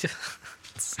 Antidote.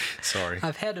 Sorry.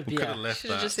 I've had a We could have beer. left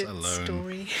Should have that just said alone.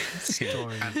 story.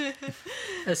 Story.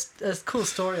 a cool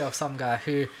story of some guy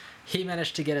who he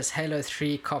managed to get his Halo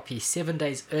 3 copy 7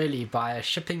 days early by a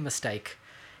shipping mistake.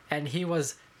 And he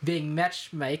was being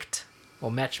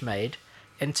matchmade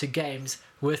into games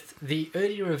with the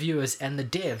early reviewers and the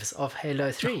devs of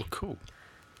Halo 3, Oh, cool.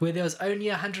 where there was only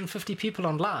 150 people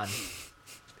online.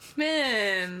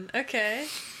 Man, okay.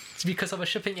 It's because of a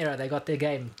shipping error. They got their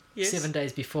game Yes. 7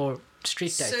 days before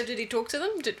street date. So did he talk to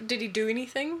them? Did he do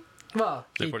anything? Well,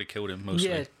 They he- probably killed him, mostly.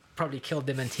 yeah, probably killed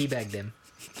them and teabagged them.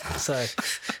 So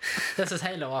this is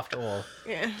Halo after all.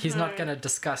 Yeah. He's not going to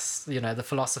discuss, the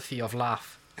philosophy of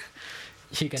life.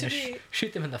 You're going to To me-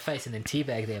 shoot them in the face and then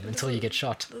teabag them until you get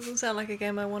shot. Doesn't sound like a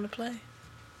game I want to play.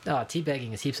 Oh,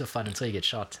 teabagging is heaps of fun until you get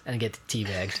shot and get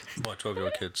teabagged. By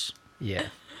 12-year-old kids. Yeah.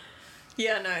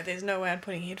 Yeah, no, there's no way I'm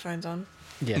putting headphones on.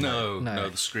 Yeah. No,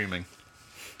 the screaming.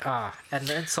 Ah, and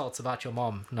the insults about your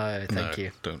mom. No, thank No,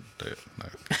 you. Don't do it.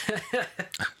 No.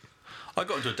 I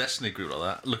got into a Destiny group like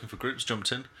that, looking for groups,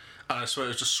 jumped in, and I swear it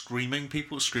was just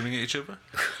people screaming at each other.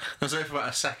 I was there for about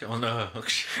a second. Oh no!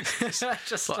 It's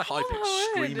Just like like, high pitched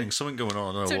Oh, word. screaming, something going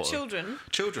on. I don't know So what. children.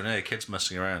 Children, yeah, kids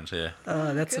messing around. Yeah.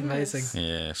 oh, that's Goodness. amazing.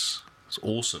 Yes, it's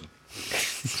awesome.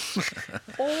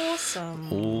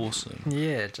 Awesome. Awesome.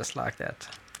 Yeah, just like that.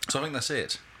 So I think that's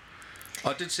it.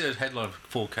 I did see a headline of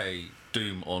 4K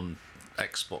Doom on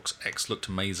Xbox X looked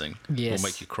amazing. Yes. Will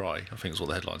make you cry, I think is what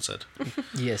the headline said.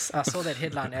 Yes, I saw that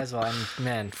headline as well, and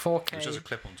man, It was just 4K. a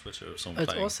clip on Twitter of someone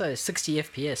It's playing. also 60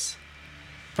 FPS.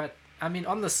 But, I mean,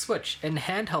 on the Switch, in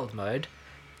handheld mode,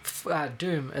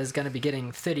 Doom is going to be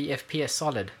getting 30 FPS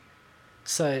solid.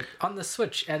 So, on the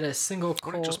Switch, at a single Won't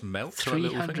core it just melt through a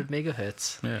little 300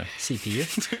 megahertz Yeah.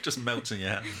 CPU. It just melts in your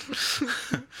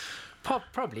hand.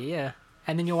 Probably, yeah.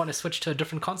 And then you'll want to switch to a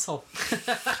different console.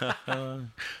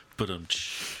 But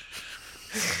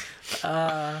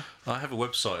I have a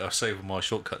website I save all my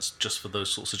shortcuts just for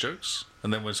those sorts of jokes.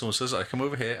 And then when someone says it, I come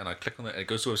over here and I click on it and it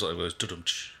goes to a website and it goes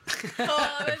dudum-ch.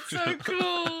 Oh, that's so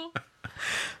cool.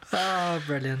 Oh,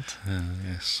 brilliant.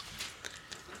 Yes.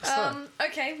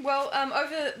 Okay, well,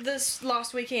 over this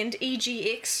last weekend,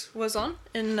 EGX was on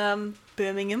in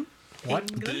Birmingham.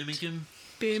 What? England. Birmingham.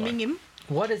 Birmingham.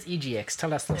 What is EGX?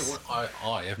 Tell us this.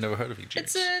 I have never heard of EGX.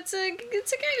 It's a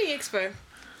gaming expo.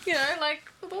 You know,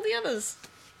 like with all the others.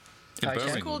 In Okay.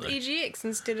 Birmingham, It's called though. EGX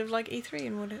instead of like E3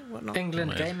 and whatnot.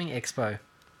 England Right. Gaming Expo.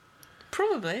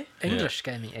 Probably. English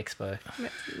Gaming Expo.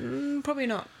 Probably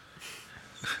not.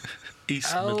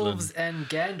 East Elves Midland. and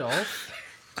Gandalf,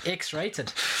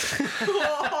 X-rated.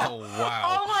 Oh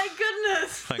wow! Oh my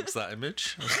goodness! Thanks that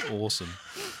image. That's awesome.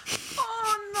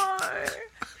 Oh no!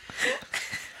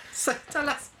 So tell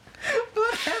us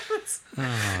what happens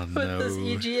Oh with no! this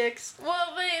EGX.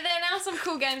 Well, there are now some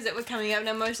cool games that were coming up.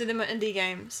 Now most of them are indie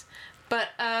games, but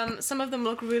some of them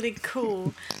look really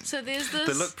cool. So there's this.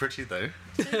 They look pretty though.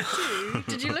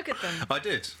 Did you look at them? I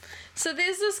did. So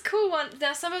there's this cool one.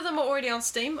 Now some of them are already on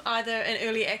Steam, either in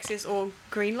early access or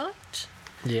greenlight.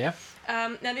 Yeah.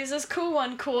 Now there's this cool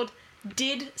one called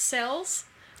Dead Cells,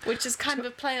 which is kind of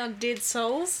a play on Dead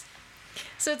Souls.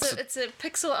 So it's a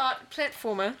pixel art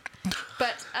platformer,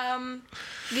 but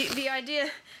the idea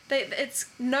it's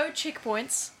no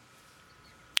checkpoints.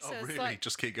 So Oh it's really? like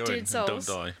Just keep going Dead and don't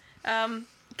Souls. die.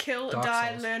 Kill, Dark die,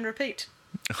 Souls. learn, repeat.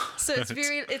 So it's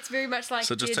very much like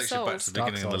So it just Dead takes you back Souls. to the Dark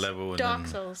beginning of the Souls. level and Dark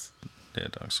then Souls. yeah,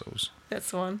 Dark Souls.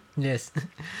 That's the one. Yes.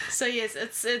 So yes,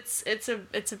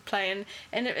 it's a play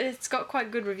and it's got quite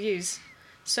good reviews.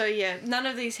 So yeah, none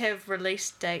of these have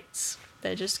release dates.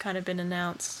 They've just kind of been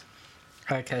announced.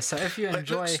 Okay, so if you It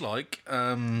enjoy, looks like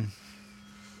Prince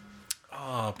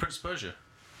of Persia.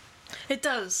 It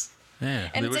does. Yeah,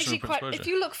 And the it's original actually Prince quite. of Persia. If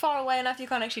you look far away enough, you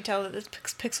can't actually tell that it's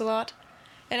pixel art.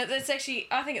 And it's actually,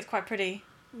 I think it's quite pretty.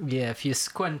 yeah, if you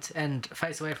squint and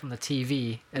face away from the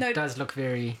TV, it No. does look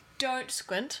very. Don't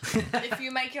squint. If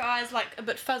you make your eyes like a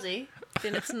bit fuzzy,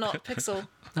 then it's not pixel.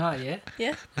 Oh yeah.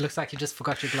 Yeah. It looks like you just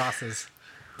forgot your glasses.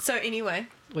 So anyway,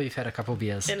 Or you've had a couple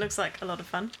beers. it looks like a lot of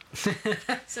fun.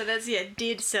 So that's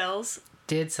Dead Cells.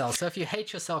 Dead Cells. So if you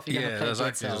hate yourself, you're Yeah, gonna play that's Dead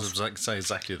actually, Cells. I was like to say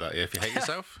exactly that. Yeah, if you hate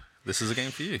yourself, this is a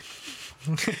game for you.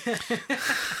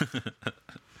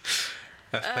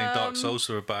 After playing Dark Souls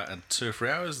for about 2 or 3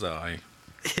 hours, though, I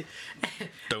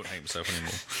don't hate myself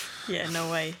anymore. Yeah,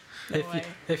 no way. No way.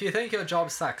 If you think your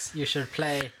job sucks, you should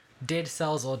play Dead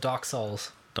Cells or Dark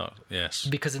Souls Yes.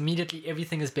 because immediately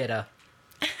everything is better.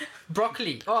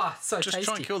 Broccoli. Oh, so Just tasty.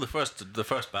 try and kill the first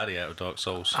baddie out of Dark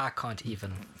Souls. I can't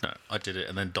even. No, I did it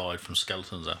and then died from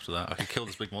skeletons after that. I could kill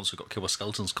this big monster, got killed by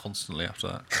skeletons constantly after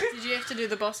that. Did you have to do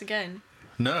the boss again?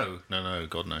 No,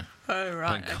 God no. Oh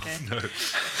right, Thank okay. God, no.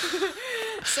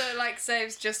 So like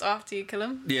saves just after you kill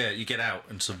him. Yeah, you get out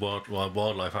into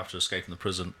wildlife after escaping the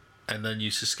prison, and then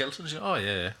you see skeletons. You're, oh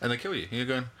yeah, and they kill you. You're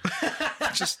going,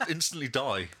 just instantly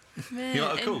die. Man, You're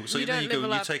like, oh, cool. and So you then don't you go, level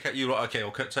you up. take out. You're like, okay, I'll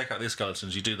take out these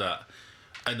skeletons. You do that,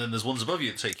 and then there's ones above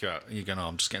you that take you out. And you're going, oh,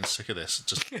 I'm just getting sick of this.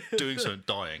 Just doing something,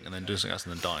 dying, and then doing something else,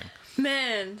 and then dying.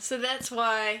 Man, so that's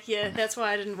why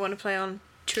I didn't want to play on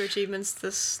True Achievements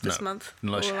this No, month.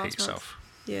 unless or you hate last month. yourself.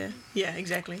 Yeah,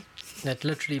 exactly. That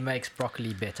literally makes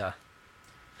broccoli better.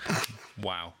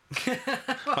 Wow.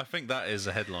 I think that is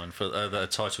a headline for the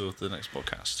title of the next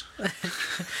podcast.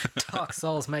 Dark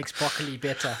Souls makes broccoli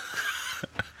better.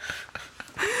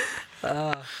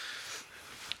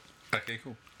 Okay,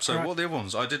 cool. So Right. what are the other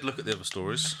ones? I did look at the other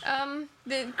stories.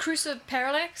 The Cruiser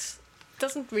Parallax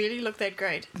doesn't really look that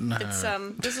great. No. It's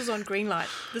this is on Greenlight.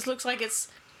 This looks like it's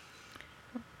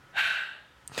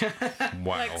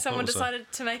Wow. like someone that was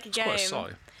decided to make a quite a game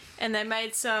sight. and they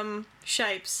made some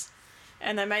shapes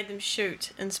and they made them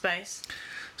shoot in space.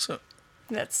 So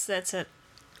That's it.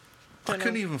 I Don't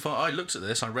couldn't know. even find. I looked at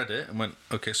this, I read it, and went,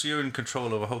 "Okay, so you're in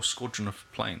control of a whole squadron of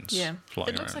planes." Yeah, flying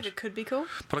it looks around. like it could be cool.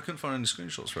 But I couldn't find any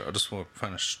screenshots for it. I just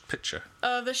found a picture.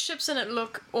 The ships in it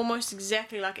look almost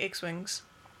exactly like X-wings.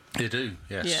 They do,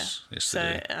 yes, Yeah. yes, So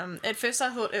they do. at first I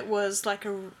thought it was like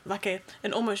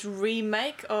an almost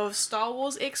remake of Star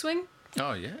Wars X-wing,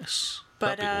 Oh yes,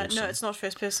 but that'd be awesome. no, it's not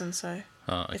first person, so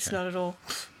Oh, okay. it's not at all.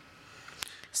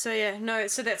 So yeah, no,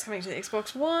 so that's coming to the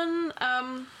Xbox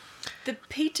One. The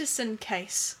Peterson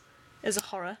case is a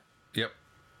horror. Yep.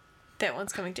 That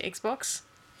one's coming to Xbox.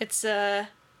 It's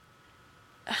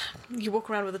you walk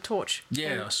around with a torch. Yeah,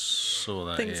 and I saw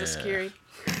that. things yeah. are scary.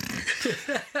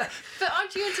 But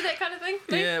aren't you into that kind of thing?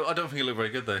 Lee? Yeah, I don't think it looked very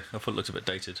good though. I thought it looked a bit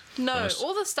dated. No, Honest.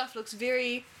 all the stuff looks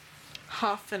very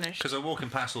half finished. Because I'm walking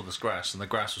past all this grass, and the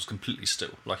grass was completely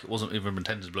still. Like it wasn't even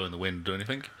intended to blow in the wind or do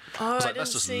anything. Oh, I was I like, that's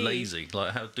didn't just see. lazy.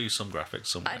 Like, how do some graphics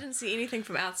somewhere? I didn't see anything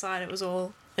from outside. It was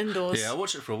all indoors. Yeah, I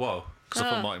watched it for a while because I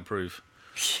thought it might improve.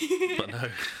 But no.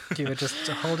 You were just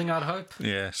holding out hope.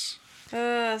 Yes.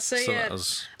 So So yeah. that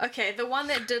was Okay, the one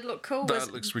that did look cool was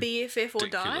That looks BFF or Die.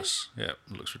 ridiculous. Yeah, it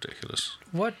looks ridiculous.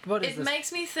 What is It this?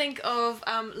 makes me think of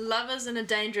Lovers in a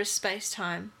Dangerous Space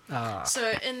Time. Ah.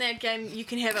 So in that game, you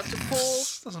can have up to 4.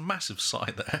 There's a massive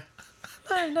side there.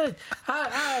 No.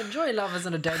 I enjoy Lovers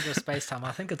in a Dangerous Space Time.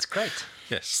 I think it's great.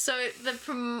 Yes. So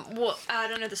I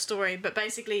don't know the story, but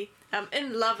basically,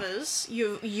 in Lovers,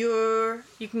 you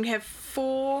can have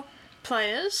 4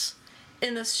 players,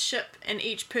 in this ship, and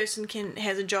each person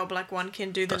has a job. Like one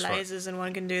can do the That's right. lasers, and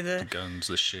one can do the Guns,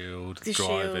 the shield, the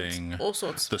driving, shields, all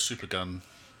sorts. the super gun.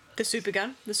 The super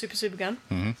gun, the super gun,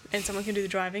 and someone can do the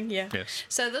driving. Yeah. Yes.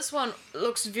 So this one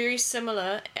looks very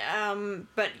similar,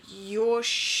 but your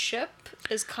ship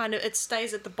is it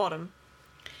stays at the bottom,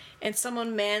 and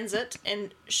someone mans it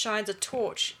and shines a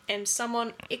torch, and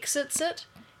someone exits it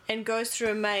and goes through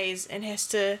a maze and has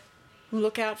to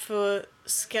look out for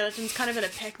skeletons, kind of in a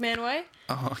Pac-Man way.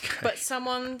 Oh, okay. But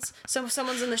someone's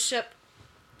in the ship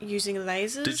using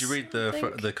lasers. Did you read I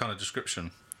think? the kind of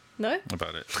description No.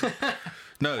 about it?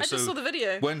 No. I so just saw the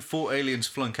video. when 4 aliens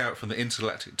flunk out from the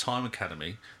Intergalactic Time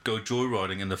Academy go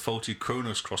joyriding in the faulty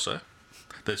Kronos crosser,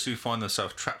 they soon find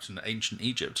themselves trapped in ancient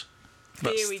Egypt.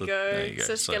 There we There go. you go.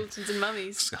 So skeletons and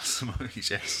mummies.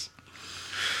 Yes.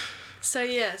 So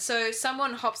yeah, so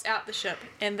someone hops out the ship,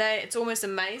 and it's almost a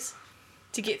maze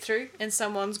to get through, and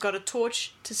someone's got a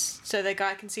torch so the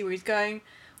guy can see where he's going.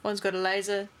 One's got a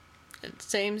laser, it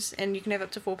seems, and you can have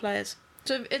up to 4 players.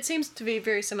 So it seems to be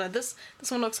very similar. This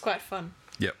one looks quite fun,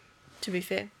 Yep. to be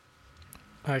fair.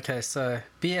 Okay, so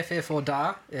BFF or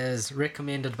Die is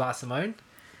recommended by Simone.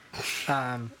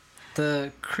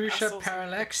 The Cruise I Ship saw some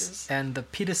Parallax pictures. and the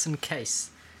Peterson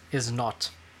case is not.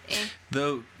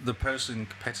 Though the Peterson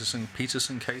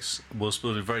case was supposed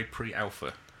to be very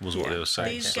pre-alpha, was what Yeah. they were saying.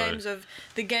 These so, games of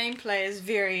the gameplay is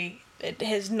it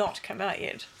has not come out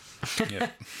yet.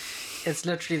 yeah. It's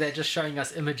literally they're just showing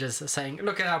us images saying,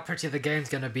 look at how pretty the game's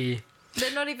going to be.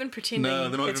 They're not even pretending. No,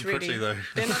 they're not it's even ready. pretty though.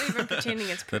 They're not even pretending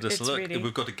it's They're just look. ready.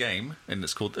 We've got a game, and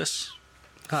it's called this.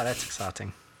 Oh, that's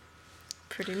exciting.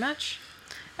 Pretty much.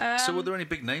 So, were there any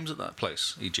big names at that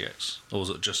place, EGX, or was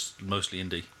it just mostly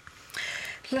indie?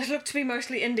 It looked to be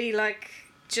mostly indie, like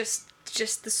just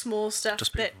the small stuff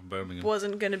Just people that from Birmingham.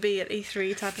 wasn't going to be at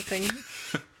E3 type of thing.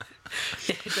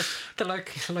 Yeah, just the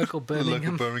local The local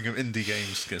Birmingham. Birmingham indie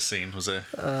games scene was there.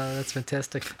 That's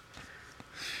fantastic.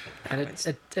 And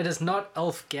it is not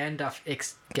Elf Gandalf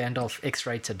X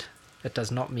rated. It does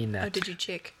not mean that. Oh, did you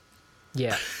check?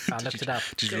 Yeah, I looked it up.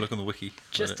 Did you look on the wiki?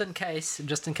 Just in case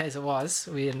it was,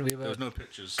 we There were was no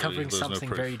pictures. So covering there was no something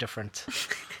proof. very different.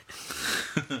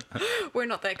 We're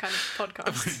not that kind of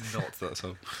podcast. Not that's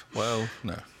all. Well,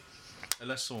 no.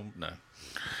 Unless someone no.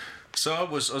 So I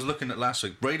was looking at last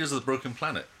week Raiders of the Broken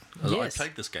Planet. Yes. I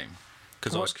played this game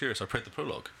because I was curious. I played the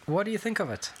prologue. What do you think of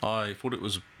it? I thought it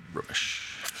was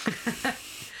rubbish.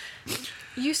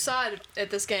 You sighed at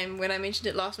this game when I mentioned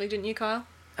it last week, didn't you, Kyle?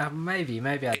 Maybe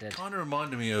I It did. kind of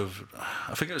reminded me of,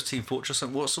 I think it was Team Fortress.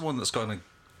 What's the one that's kind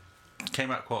of came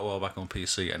out quite a while back on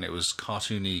PC, and it was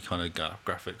cartoony kind of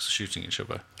graphics shooting each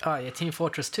other. Oh, yeah, Team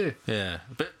Fortress 2. Yeah,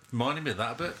 a bit reminding me of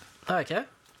that a bit, Oh, okay.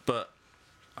 but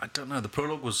I don't know. The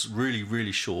prologue was really,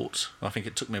 really short. I think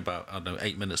it took me about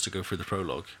 8 minutes to go through the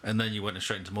prologue, and then you went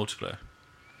straight into multiplayer.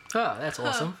 Oh, that's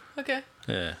awesome. Oh, okay.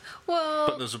 Yeah, Well,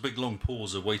 but there's a big long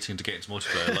pause of waiting to get into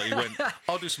multiplayer. Like you went,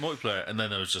 I'll do some multiplayer, and then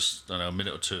there was just a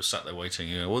minute or two sat there waiting.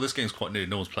 You know, well, this game's quite new.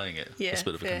 No one's playing it. Yeah, That's a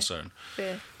bit of a fair. concern.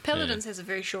 fair. Paladins has a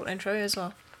very short intro as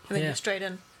well. And then Yeah. you're straight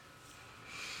in.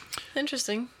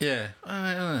 Interesting. Yeah,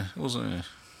 I don't know.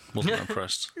 Wasn't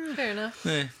impressed. Fair enough.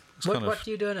 Yeah, it's kind of. What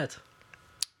do you do in it?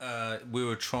 We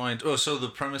were trying to, so the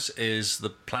premise is the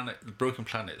broken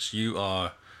planets. You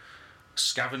are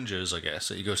scavengers, I guess,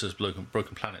 that you go to this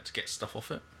broken planet to get stuff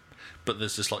off it. But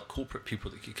there's this like corporate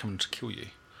people that keep coming to kill you,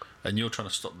 and you're trying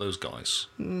to stop those guys.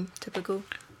 Typical.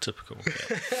 Typical.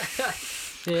 Yeah.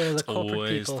 Yeah, the corporate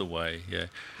Always people. the way. Yeah.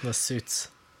 The suits.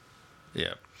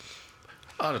 Yeah.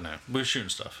 I don't know. We were shooting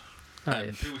stuff. Oh, And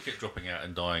yeah. people kept dropping out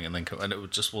and dying, and then and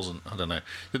it just wasn't. I don't know. It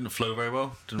didn't flow very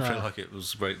well. Didn't feel No. like it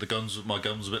was very. My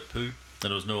guns were a bit poo, and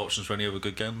there was no options for any other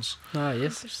good guns. Oh,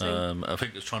 yes. Interesting. I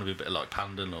think it's trying to be a bit like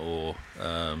Paladin or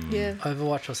yeah.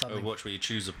 Overwatch or something. Overwatch, where you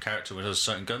choose a character which has a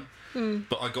certain gun.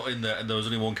 But I got in there, and there was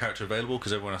only one character available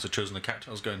because everyone else had chosen a character.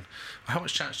 I was going, how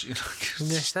much chance do you like?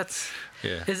 Yeah, that's.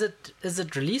 Yeah. Is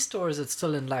it released or is it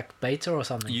still in like beta or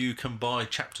something? You can buy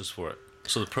chapters for it.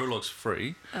 So the prologue's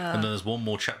free, and then there's one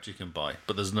more chapter you can buy.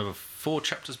 But there's another 4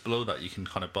 chapters below that you can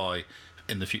kind of buy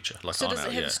in the future. Like So aren't does it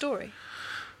out have yet. a story?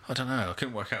 I don't know. I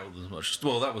couldn't work out as much.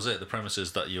 Well, that was it. The premise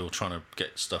is that you're trying to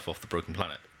get stuff off the broken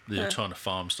planet. You're trying to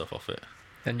farm stuff off it.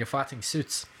 And you're fighting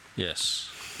suits. Yes.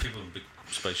 People in big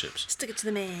spaceships. Stick it to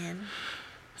the man.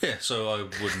 Yeah, so I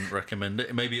wouldn't recommend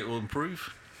it. Maybe it will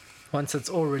improve. Once it's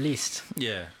all released.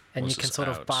 Yeah. And once you can it's sort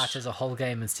of out. buy it as a whole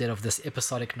game instead of this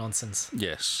episodic nonsense.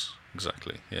 Yes.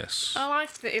 exactly. Yes. I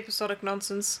liked the episodic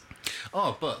nonsense.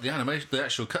 Oh, but the animation, the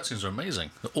actual cutscenes are amazing.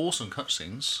 They're awesome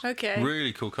cutscenes. Okay.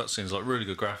 Really cool cutscenes, like really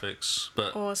good graphics.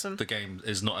 But Awesome. the game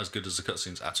is not as good as the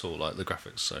cutscenes at all, like the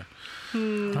graphics. So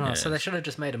Oh, so they should have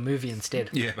just made a movie instead.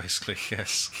 yeah, basically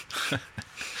yes.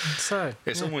 So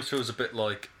It almost feels a bit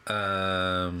like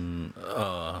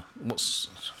what's.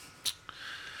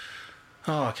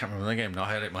 Oh, I can't remember the game now.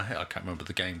 I had it in my head. I can't remember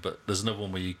the game, but there's another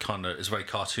one where you kind of it's very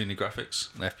cartoony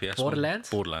graphics, an FPS.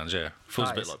 Borderlands? One. Borderlands, yeah. Feels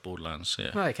a bit Nice. like Borderlands, yeah.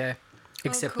 okay,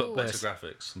 except cool. with Better worse.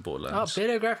 graphics than Oh, Borderlands.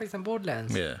 better graphics than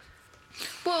Borderlands. Yeah.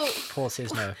 Well, Paul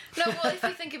says no. no, well, if you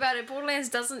think about it, Borderlands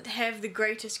doesn't have the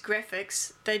greatest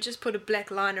graphics. They just put a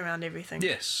black line around everything.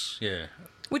 Yes. Yeah.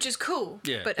 Which is cool.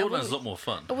 Yeah. But I Borderlands is a wouldn't, lot more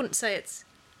fun. I wouldn't say it's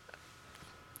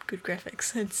good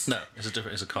graphics. It's No, it's a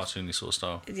different. It's a cartoony sort of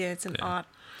style, Yeah, it's an Yeah. art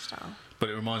style. but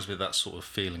it reminds me of that sort of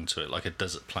feeling to it, like a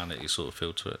desert planet-y sort of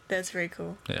feel to it. That's very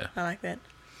cool. Yeah. I like that.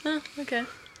 Oh, okay.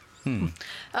 Hmm.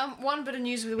 One bit of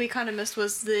news we kind of missed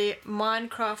was the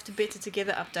Minecraft Better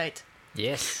Together update,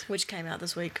 Yes. which came out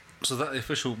this week. So that the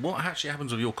official. What actually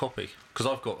happens with your copy? Because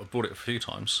I've bought it a few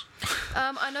times.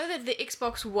 I know that the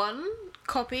Xbox One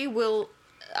copy will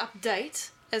update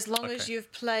as long as Okay.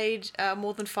 you've played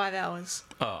more than 5 hours.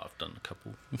 Oh, I've done a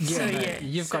couple. Yeah, So, no, yeah,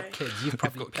 you've so- got kids. You've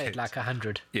probably got played kids. like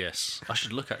 100. Yes, I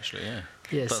should look actually. Yeah.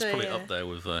 Yes. That's So, probably yeah. up there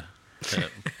with.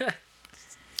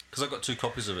 Because I've got 2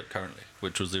 copies of it currently,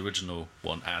 which was the original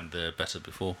one and the Better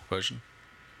Before version.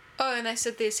 Oh, and they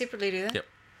sit there separately, do they? Yep.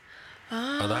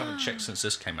 Oh, they haven't checked since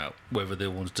this came out whether the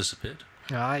other one's disappeared.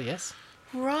 Ah, yes.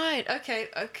 Right.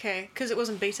 Okay. Because it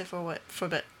wasn't beta for a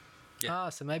bit, Yeah. Ah,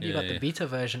 so maybe you Yeah, got the yeah. beta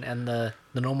version and the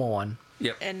normal one.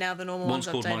 Yep. and now the normal One's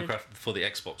one's called updated. Minecraft for the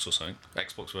Xbox or something,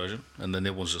 Xbox version, and then the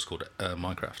other one's just called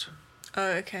Minecraft. Oh,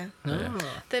 okay. Yeah.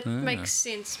 Ah. That makes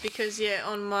sense because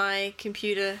on my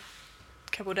computer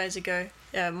a couple of days ago,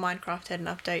 Minecraft had an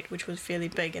update which was fairly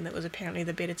big, and it was apparently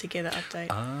the Better Together update.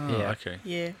 Ah, Yeah. okay.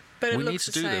 Yeah, but it We need looks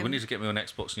to the do that. same. We need to get me on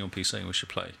Xbox and you on PC, and we should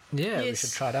play. Yeah, we Yes.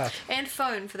 should try it out. And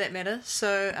phone for that matter.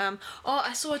 So,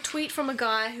 I saw a tweet from a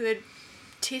guy who had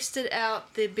tested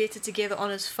out the Better Together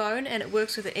on his phone, and it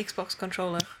works with an Xbox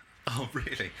controller Oh,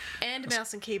 really? and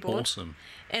mouse and keyboard. Awesome.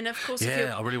 And of course, if Yeah,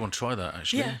 you're I really want to try that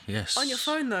actually. yeah, Yes. on your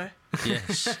phone though.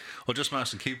 Yes. Or just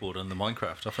mouse and keyboard and the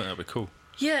Minecraft. I think that'd be cool.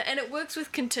 Yeah, and it works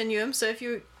with Continuum. So if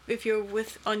you're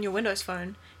with on your Windows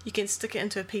phone, you can stick it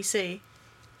into a PC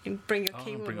and bring your Oh,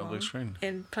 keyboard bring it on the along screen.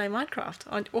 and play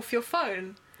Minecraft off your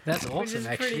phone, That's which awesome, is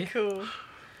actually. pretty cool.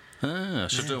 Ah, I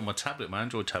should do it on my tablet, my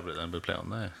Android tablet, then, but play it on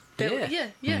there.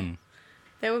 Yeah. Hmm.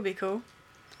 That would be cool.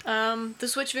 The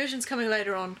Switch version's coming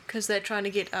later on because they're trying to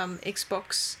get your Do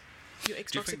you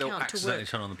Xbox think they'll account to accidentally work.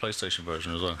 turn on the PlayStation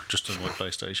version as well? Just on my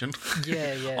PlayStation?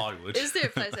 Yeah, yeah. I would. Is there a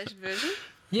PlayStation version?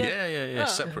 Yeah. Oh.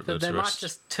 Separate They, though they to might rest.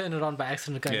 just turn it on by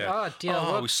accident, going, Yeah. "Oh dear,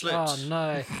 Oh, we whoops. slipped." Oh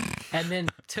no," and then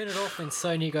turn it off when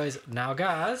Sony goes, "Now,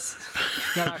 guys."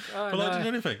 They're like, "Oh Well, I didn't do no."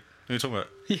 anything. What are you talking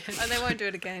about? And they won't do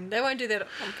it again. They won't do that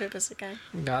on purpose again.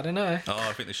 I don't know. Oh,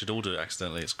 I think they should all do it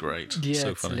accidentally. It's great. Yeah, so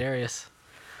it's funny. hilarious.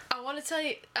 I want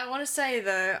to say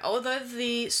though, although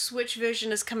the Switch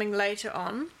version is coming later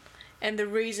on, and the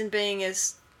reason being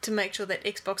is to make sure that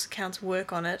Xbox accounts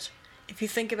work on it. If you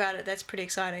think about it, that's pretty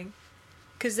exciting,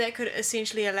 because that could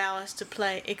essentially allow us to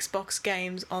play Xbox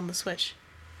games on the Switch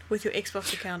with your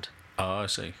Xbox account. Oh, I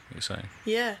see what you're saying.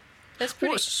 Yeah, that's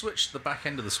pretty. What's the Switch? The back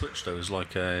end of the Switch, though, is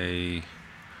like it's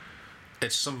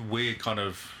some weird kind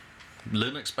of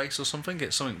Linux base or something.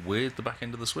 It's something weird, the back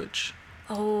end of the Switch.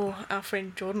 Oh, our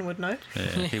friend Jordan would know. Yeah,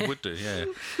 he would do, yeah.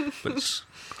 But it's,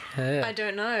 Yeah. I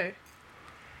don't know.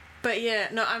 But yeah,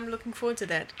 no, I'm looking forward to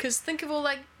that. Because think of all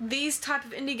like these type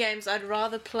of indie games I'd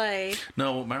rather play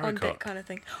no, Mario on Kart. that kind of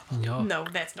thing. No. No,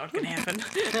 that's not going to happen.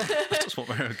 That's what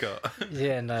Mario Kart.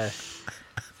 Yeah, no.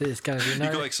 There's going to be You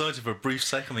no. got excited for a brief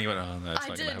second, then you went, "Oh no, it's I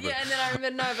not going did, to happen." yeah, and then I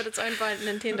remembered, no, but it's owned by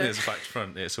Nintendo. It's back to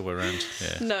front. Yeah, it's all the way around.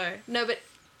 Yeah, No, but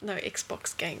no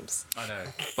Xbox games. I know.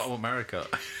 But I want Mario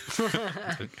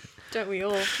Kart. Don't we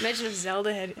all? Imagine if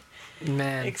Zelda had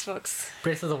Man, Xbox.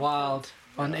 Breath of the Wild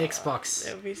on Xbox.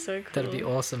 That would be so cool. That'd be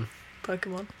awesome.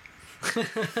 Pokemon.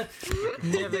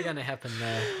 Never going to happen,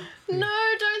 no.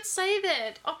 No, don't say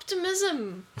that.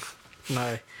 Optimism.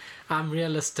 No. I'm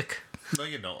realistic. No,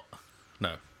 you're not.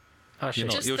 No, Oh, you're shit.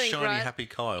 not. Just You're think, shiny, right? happy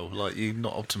Kyle. Like you're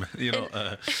not optimistic. You're not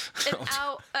In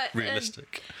our,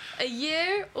 realistic. A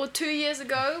year or 2 years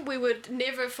ago, we would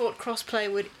never have thought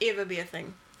crossplay would ever be a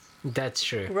thing, That's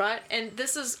true. right? And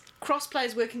this is crossplay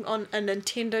is working on a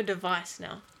Nintendo device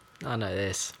now. I know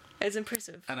this. It's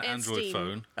impressive. And an Android Steam.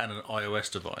 phone and an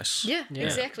iOS device. Yeah, Yeah.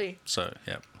 exactly. So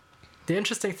yeah. The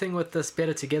interesting thing with this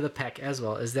Better Together pack as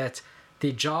well is that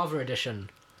the Java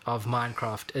edition of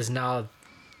Minecraft is now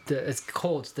it's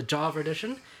called the Java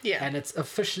edition, Yeah. and it's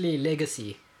officially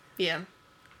legacy. Yeah.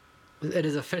 It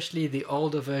is officially the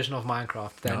older version of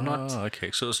Minecraft. They're not. Okay,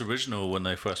 so it's original when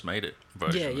they first made it.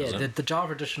 Version, Yeah. is it? The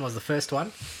Java edition was the first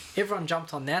one. Everyone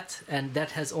jumped on that, and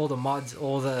that has all the mods,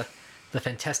 all the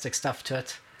fantastic stuff to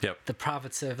it. Yep. The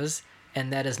private servers,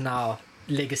 and that is now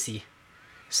legacy.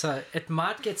 So it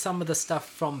might get some of the stuff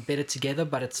from Better Together,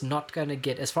 but it's not going to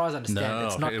get, as far as I understand, No,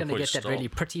 it's I not think going to it'll get that probably really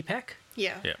stop. pretty pack.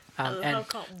 Yeah. Yeah. I and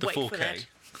can't The wait for that. 4K.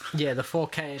 Yeah, the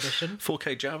 4K edition.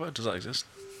 4K Java, does that exist?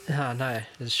 Oh no,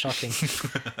 it's shocking.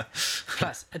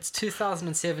 Plus, it's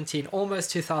 2017,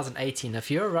 almost 2018. If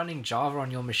you're running Java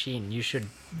on your machine, you should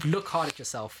look hard at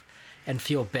yourself and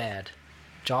feel bad.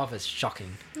 Java's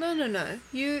shocking. No.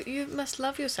 You must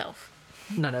love yourself.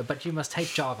 No, but you must hate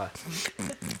Java.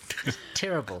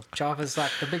 Terrible. Java's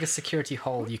like the biggest security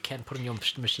hole you can put on your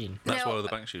machine. That's Now- why the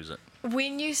banks use it.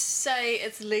 When you say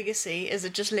it's legacy, is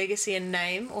it just legacy in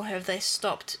name, or have they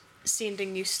stopped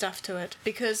sending new stuff to it?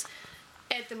 Because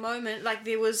at the moment, like,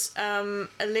 there was a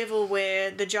level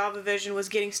where the Java version was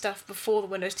getting stuff before the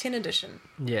Windows 10 edition,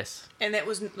 Yes. and that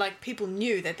was like people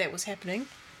knew that was happening,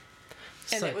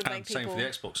 and So- that would And make same people for the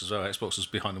Xbox as well. Xbox was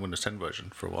behind the Windows 10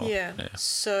 version for a while. yeah.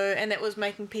 So, and that was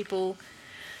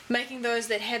making those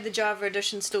that had the Java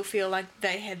edition still feel like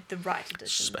they had the right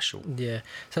edition. Special. Yeah.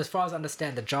 So as far as I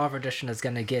understand, the Java edition is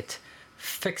going to get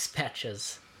fixed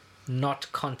patches,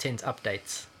 not content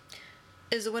updates.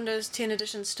 Is the Windows 10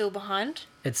 edition still behind?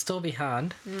 It's still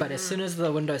behind, but as soon as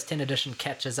the Windows 10 edition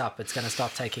catches up, it's going to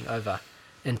start taking over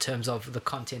in terms of the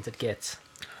content it gets.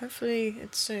 Hopefully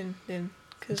it's soon then.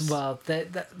 Cause Well,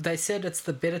 they said it's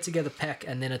the Better Together pack,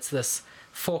 and then it's this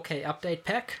 4K update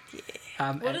pack.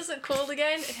 what is it called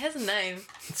again? It has a name.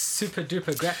 Super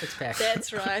duper graphics pack.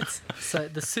 That's right. So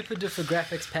the Super Duper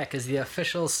Graphics Pack is the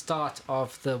official start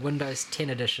of the Windows 10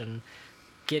 edition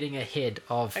getting ahead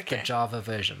of the Okay. Java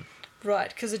version. Right,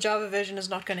 because the Java version is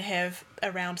not going to have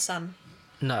a round sun.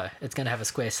 No, it's going to have a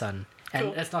square sun. And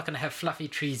Cool. it's not going to have fluffy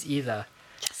trees either.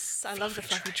 Yes, I love the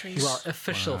fluffy trees. Well,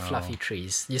 official Wow. fluffy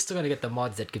trees. You're still going to get the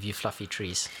mods that give you fluffy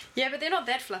trees. Yeah, but they're not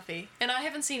that fluffy. And I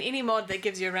haven't seen any mod that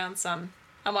gives you a round sun.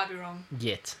 I might be wrong.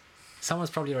 Yet.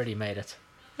 Someone's probably already made it.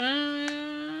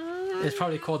 Mm, It's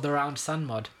probably called the Round Sun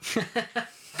mod.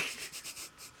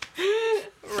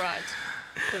 right.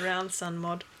 The round sun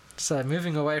mod. So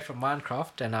moving away from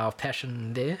Minecraft and our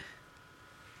passion there.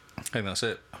 I think that's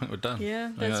it. I think we're done. Yeah, I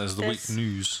think that's- that is the that's- week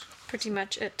news. Pretty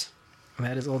much it.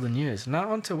 That is all the news.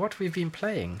 Now on to what we've been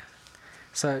playing.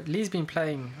 So Lee's been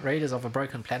playing Raiders of a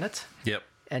Broken Planet, Yep.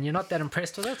 and you're not that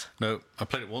impressed with it? No, I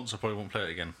played it once. I probably won't play it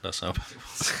again. That's how bad it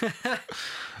was.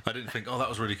 I didn't think, oh, that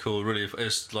was really cool. Really,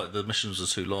 it's like the missions were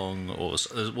too long, or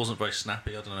it wasn't very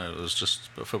snappy. I don't know. It was just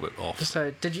I felt a bit off.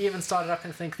 So did you even start it up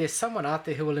and think there's someone out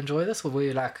there who will enjoy this, or were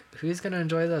you like, who's going to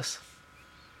enjoy this?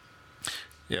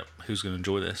 Yeah, who's going to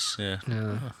enjoy this? Yeah.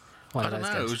 No. One I of don't those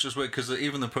know. It games. was just weird because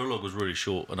even the prologue was really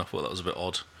short, and I thought that was a bit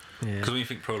odd. Yeah. Because when you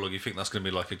think prologue, you think that's going to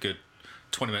be like a good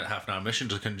 20-minute, half-an-hour mission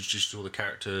to introduce all the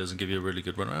characters and give you a really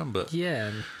good run around. But Yeah,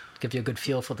 and give you a good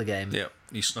feel for the game. yeah,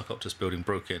 you snuck up to this building,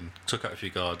 broke in, took out a few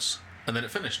guards, and then it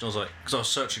finished. And I was like, because I was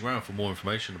searching around for more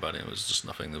information about it, it was just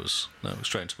nothing. It was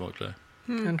straight into multiplayer.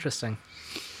 Interesting.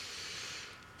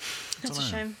 That's a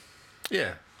dunno. shame.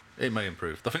 Yeah, it may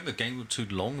improve. I think the game was too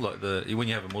long. Like when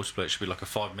you have a multiplayer, it should be like a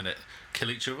 5-minute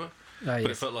kill each other. Oh, But it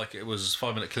yes. felt like it was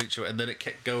 5-minute kill each other, and then it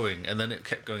kept going, and then it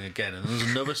kept going again, and there was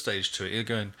another stage to it. You're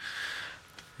going,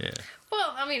 yeah.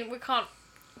 Well, I mean, we can't.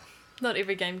 Not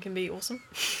every game can be awesome.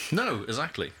 No,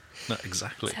 exactly. No,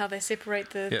 exactly. It's how they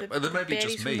separate the. Yeah, the but then maybe baddies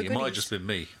just from me. the It might have goodies. just been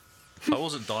me. I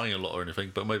wasn't dying a lot or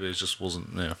anything, but maybe it just wasn't.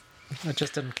 Yeah, It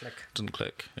just didn't click. didn't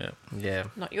click. Yeah, Yeah.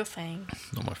 Not your thing.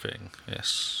 not my thing.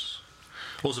 Yes.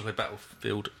 Also played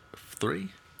Battlefield 3.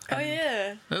 Oh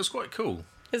yeah. It was quite cool.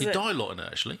 Is You it? die a lot in it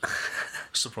actually.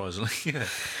 Surprisingly, yeah. When you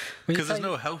Because there's say-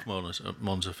 no health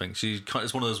monitor thing. So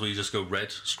it's one of those where you just go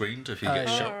red screened if you Oh, get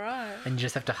yeah. shot. All right. And you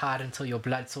just have to hide until your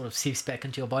blood sort of seeps back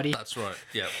into your body. That's right.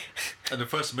 Yeah. And the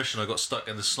first mission, I got stuck,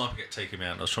 and the sniper kept taking me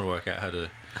out. And I was trying to work out how to.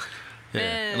 Yeah,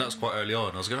 and that was quite early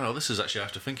on. I was going, oh, this is actually I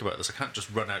have to think about this. I can't just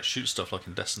run out, shoot stuff like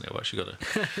in Destiny. I've actually got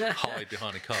to hide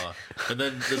behind a car. And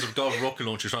then there's a guy with a rocket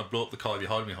launcher trying to blow up the car you're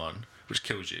hiding behind, which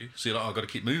kills you. So you're like, oh, I've got to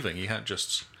keep moving. You can't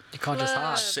just You can't just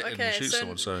hide. sit in okay, and shoot so-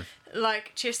 someone. So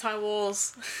Like chest high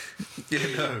walls. yeah,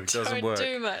 no, it doesn't Don't work.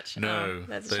 do much. No, Oh,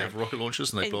 that's a they shame. have rocket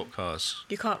launchers and they And- blow up cars.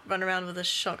 You can't run around with a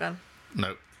shotgun.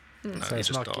 No. No, So you it's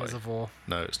just not die. Gears of War.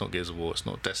 No, it's not Gears of War. It's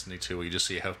not Destiny 2 where you just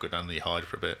see your health go down and you hide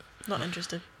for a bit. Not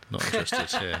interested. Not interested.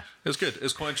 Yeah, it was good. It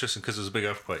was quite interesting because there was a big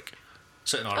earthquake,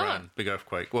 Set in Iran, big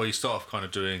earthquake. Well, you start off kind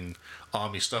of doing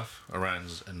army stuff,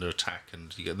 Iran's under attack,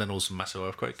 and you get then also massive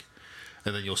earthquake,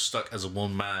 and then you're stuck as a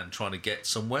one man trying to get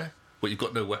somewhere, but you've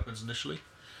got no weapons initially,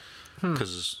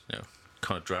 because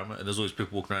kind of drama. And there's always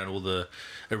people walking around, all the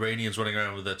Iranians running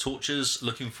around with their torches,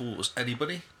 looking for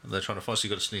anybody, and they're trying to find. So you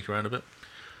got to sneak around a bit.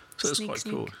 So it's quite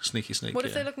cool. Sneaky sneak. What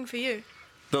if they're looking for you?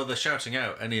 No, they're shouting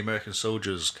out, any American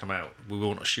soldiers come out, we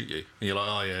will not shoot you. And you're like,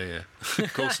 oh, yeah.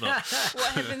 Of course not. What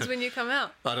happens when you come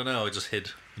out? I don't know, I just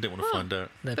hid. I didn't want to find out.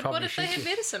 They But probably what if they shoot had you.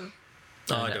 medicine?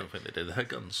 Oh, I don't think they did. They had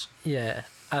guns. Yeah,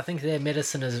 I think their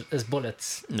medicine is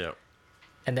bullets, Yeah.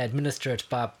 and they administer it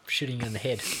by shooting you in the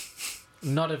head.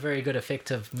 Not a very good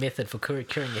effective method for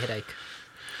curing a headache.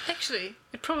 Actually,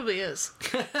 it probably is.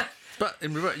 But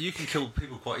in reverse, you can kill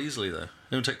people quite easily, though.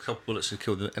 It will take a couple bullets to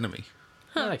kill the enemy.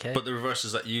 Okay. But the reverse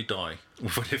is that you die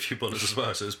with a few bullets as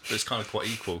well, so it's kind of quite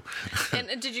equal. And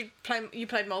did you play? You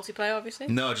played multiplayer, obviously.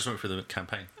 No, I just went through the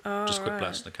campaign. Just quick right.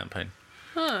 blast in the campaign.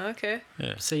 Oh, okay.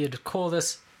 Yeah. So you'd call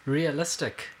this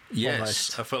realistic? Yes,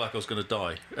 Almost. I felt like I was going to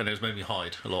die, and it was made me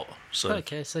hide a lot. So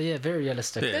Okay, so yeah, very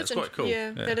realistic. Yeah. it's quite cool.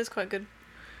 Yeah, Yeah. that is quite good.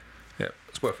 yeah,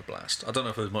 it's worth a blast. I don't know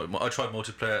if it was. I tried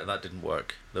multiplayer, and that didn't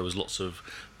work. There was lots of,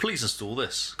 please install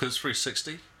this because it's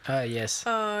 360. Oh yes.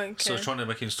 Oh, okay. So I was trying to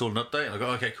make it install an update, and I go,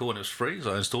 okay, cool, and it was free,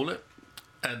 so I install it,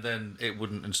 and then it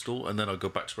wouldn't install, and then I'd go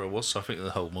back to where I was. So I think the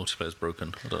whole multiplayer is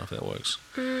broken. I don't know if that works.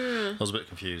 I was a bit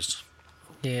confused.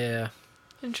 Yeah.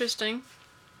 Interesting.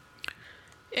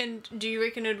 And do you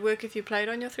reckon it'd work if you played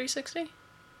on your 360?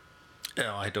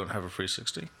 Yeah, I don't have a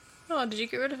 360. Oh, did you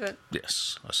get rid of it?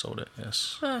 Yes, I sold it.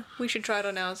 Yes. Oh, we should try it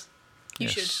on ours. You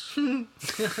should.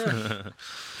 should.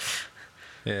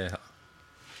 Yeah. So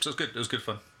it was good. It was good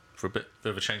fun for a bit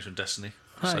of a change from Destiny.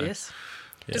 Oh So, yes.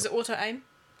 Yeah. Does it auto aim?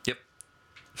 Yep.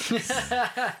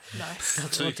 Nice.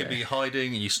 So you can be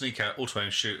hiding, and you sneak out, auto aim,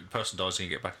 shoot, the person dies, and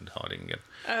you get back into hiding again.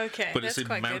 Okay, But that's it's the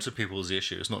quite amount good. of people is the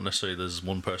issue. It's not necessarily there's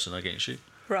one person against you.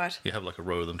 Right. You have like a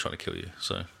row of them trying to kill you.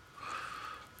 So,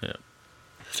 yeah.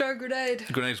 Throw a grenade.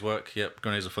 Grenades work. Yep.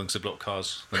 Grenades are fun 'cause they block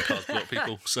cars. Then cars block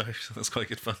people. So that's quite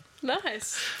good fun.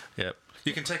 Nice. Yep.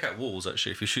 You can take out walls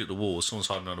actually. If you shoot the wall, someone's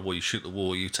hiding on the wall. You shoot the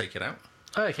wall. You take it out.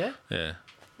 Oh, okay. Yeah.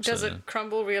 Does So- it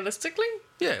crumble realistically?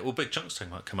 Yeah. Well, big chunks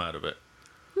come out of it.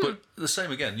 But the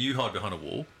same again. You hide behind a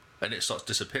wall, and it starts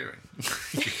disappearing.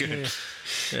 Yeah.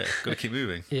 Yeah. Got to keep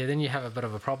moving. Yeah, then you have a bit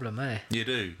of a problem, eh? You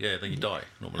do. Yeah. Then you die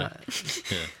normally.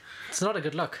 Yeah. It's not a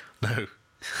good look. No.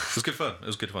 It was good fun. It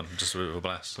was good fun. Just a bit of a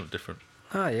blast. Something different.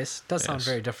 Oh yes, does sound Yes.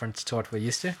 very different to what we're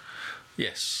used to.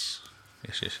 Yes.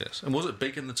 Yes. And was it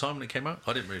big in the time when it came out?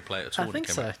 I didn't really play it at all I when think it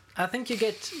came so. out. I think you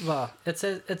get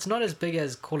it's not as big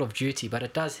as Call of Duty, but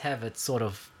it does have its sort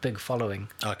of big following.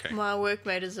 Okay. My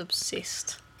workmate is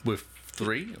obsessed. With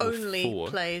 3 or Only 4?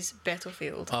 plays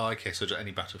Battlefield. Oh, okay. So just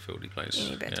any Battlefield he plays. Any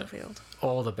Yeah. Battlefield.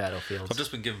 All the battlefields. I've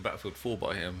just been given Battlefield 4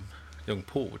 by young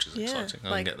Paul, which is Yeah, exciting. I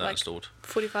like- can get that like- installed.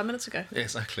 45 minutes ago. Yeah,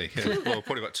 exactly. Yeah. Well,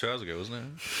 probably about 2 hours ago,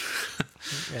 wasn't it?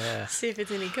 Yeah. See if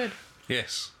it's any good.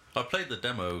 Yes. I played the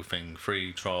demo thing,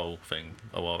 free trial thing,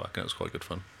 a while back, and it was quite good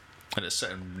fun. And it's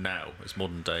set in now. It's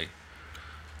modern day.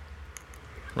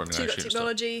 Running So you around got shooting stuff.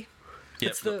 technology. Yep,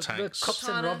 It's got the tanks. cops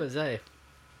and China. robbers, eh?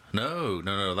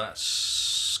 No,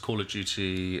 that's Call of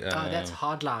Duty. That's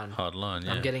Hardline. Hardline,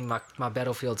 yeah. I'm getting my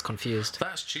battlefields confused.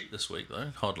 That's cheap this week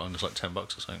though. Hardline is like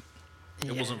 $10 or something. It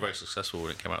Yeah. wasn't very successful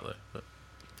when it came out though. But...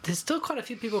 There's still quite a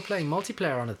few people playing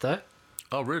multiplayer on it though.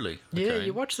 Oh really? Yeah, Okay.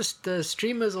 you watch the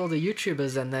streamers or the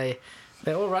YouTubers and they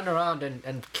all run around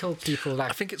and kill people I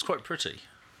like. think it's quite pretty.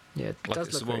 Yeah, it Like does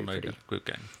it's a look very well-made pretty. good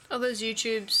game. Are those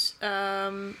YouTube's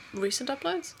recent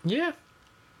uploads? Yeah,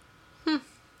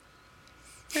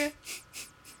 Okay.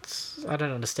 I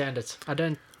don't understand it. I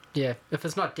don't. Yeah, if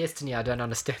it's not Destiny, I don't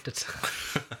understand it.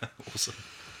 Awesome.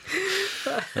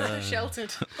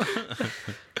 Sheltered.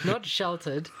 Not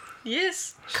sheltered,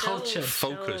 Yes. Cultured.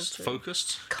 Focused. Sheltered.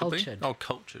 Focused. could be? Cultured. Oh,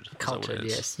 cultured. Is that what cultured. it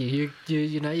is? Yes,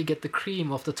 you know you get the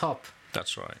cream off the top.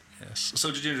 That's right. Yes.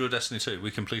 So did you enjoy Destiny 2?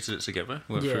 We completed it together.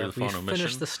 We went Yeah, through we the final finished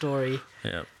mission. the story,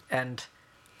 Yeah. and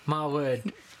my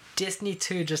word, Destiny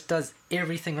 2 just does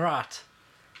everything right.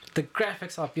 The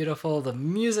graphics are beautiful, the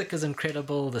music is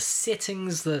incredible, the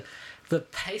settings, the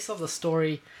pace of the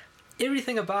story,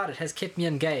 everything about it has kept me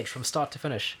engaged from start to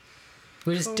finish.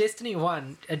 Whereas Cool. Destiny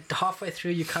 1, halfway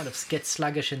through you kind of get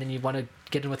sluggish and then you want to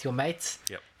get in with your mates.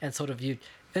 Yep. And sort of in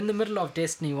the middle of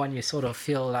Destiny 1 you sort of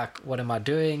feel like, what am I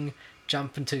doing?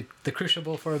 Jump into the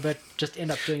Crucible for a bit, just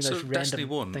end up doing So those random Destiny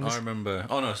 1, things. I remember...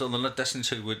 Oh no, so on the Destiny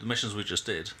 2, with the missions we just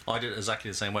did, I did it exactly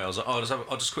the same way. I was like, I'll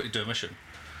just quickly do a mission.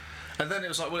 And then it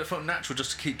was like, well, it felt natural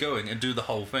just to keep going and do the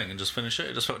whole thing and just finish it.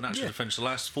 It just felt natural Yeah. to finish the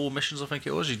last 4 missions, I think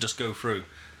it was. You just go through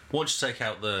once you take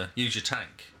out use your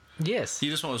tank, Yes. you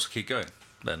just want us to keep going.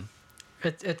 Then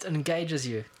It engages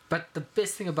you. But the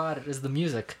best thing about it is the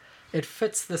music. It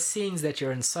fits the scenes that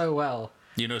you're in so well.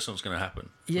 you know something's going to happen.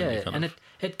 when you Yeah, kind and of-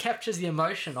 it captures the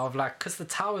emotion of like, because the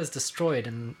tower is destroyed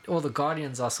and all the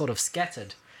guardians are sort of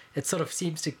scattered. It sort of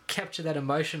seems to capture that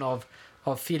emotion of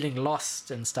feeling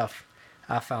lost and stuff.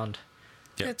 I found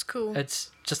Yeah. That's cool.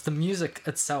 it's just the music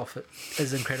itself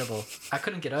is incredible. I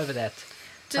couldn't get over that.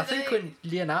 Do I think they- when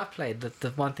Lee and I played, the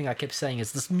one thing I kept saying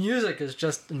is this music is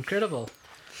just incredible.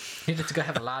 Needed to go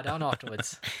have a lie down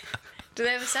afterwards. Do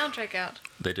they have a soundtrack out?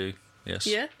 They do. Yes.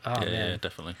 Yeah? Oh yeah, man, yeah,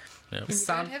 definitely. Yeah. You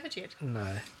Sound- don't have it yet.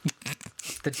 no.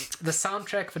 The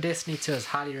soundtrack for Destiny 2 is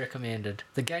highly recommended.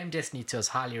 The game Destiny 2 is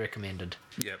highly recommended.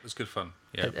 Yeah, it's good fun.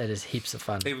 Yeah. It is heaps of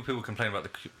fun. Even people complain about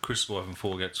the Crucible having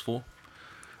 4 against 4.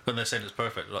 When they're saying it's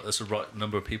perfect, like that's the right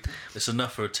number of people. It's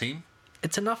enough for a team.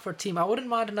 It's enough for a team. I wouldn't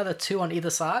mind another 2 on either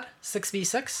side.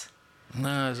 6v6.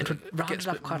 No, It would round gets it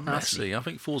a up bit quite messy. nicely. I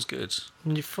think 4's good.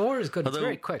 4 is good. It's Although-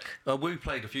 very quick. We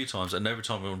played a few times, and every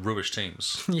time we were on rubbish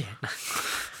teams. Yeah.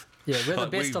 Yeah, we're the Like,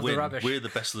 best we of win. the rubbish. We're the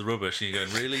best of the rubbish, and you're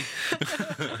going, really?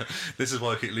 This is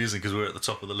why I keep losing, because we're at the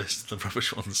top of the list of the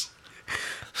rubbish ones.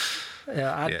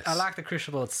 Yeah, I Yes. like the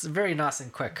Crucible. It's very nice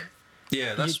and quick.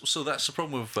 Yeah, that's the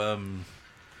problem with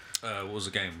what was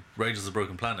the game? Raiders of the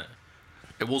Broken Planet.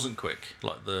 It wasn't quick.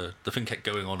 Like the thing kept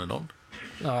going on and on.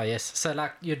 Oh, yes. So,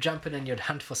 like, you'd jump in and you'd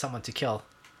hunt for someone to kill.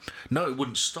 No, it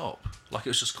wouldn't stop. Like it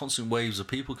was just constant waves of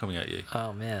people coming at you.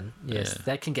 Oh, man. Yes, Yeah.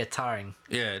 that can get tiring.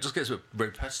 Yeah, it just gets a bit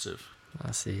repetitive.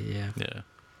 I see, yeah. Yeah,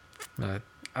 No,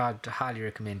 I'd highly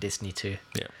recommend Destiny 2.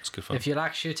 yeah, it's good fun. If you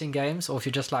like shooting games or if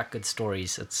you just like good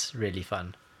stories, it's really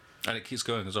fun. And it keeps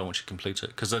going as well once you complete it.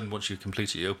 Because then once you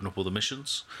complete it, you open up all the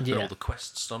missions. Yeah. And all the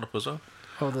quests start up as well.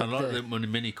 Or And like the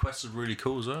mini quests are really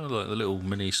cool as well. Like the little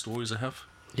mini stories they have.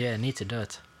 yeah, need to do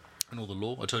it. And all the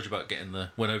lore. I told you about getting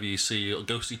whenever you see a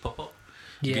ghosty pop up,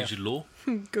 it Yeah, gives you lore.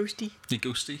 Ghosty. The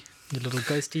ghosty. the little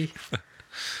ghosty.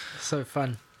 So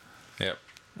fun. Yep.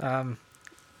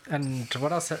 And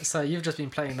what else? So you've just been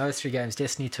playing those 3 games,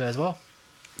 Destiny 2 as well?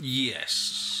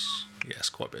 Yes. Yes,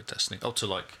 quite a bit of Destiny. Up to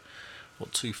like,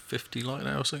 what, 250 light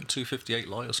now or something? 258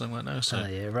 light or something like that. So Oh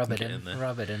yeah, rub it get in, there.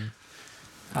 rub it in.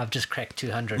 I've just cracked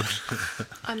 200.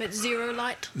 I'm at 0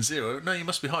 light. 0? No, you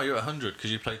must be high. You're at 100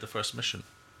 because you played the first mission.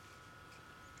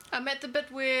 I'm at the bit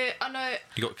where I know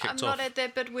You got kicked I'm off. not at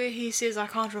that bit where he says I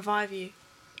can't revive you.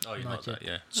 Oh, you're Not not that,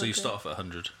 yet. yeah. So you Okay. start off at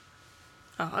 100.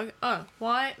 Oh,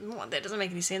 why? What, that doesn't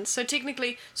make any sense. So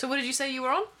technically, so what did you say you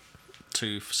were on?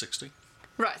 260.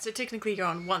 Right, so technically you're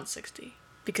on 160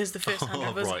 because the first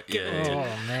 100 was right, given yeah, to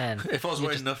Oh man, If I was You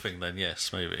wearing just- nothing, then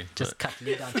yes, maybe. just cut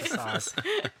you down to size.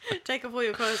 take off all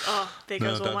your clothes. Oh, there no,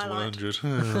 goes all down my to light.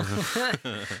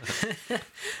 100.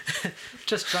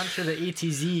 Just run through the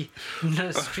ETZ,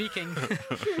 no streaking.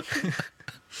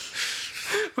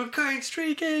 We're going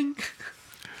streaking.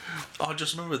 I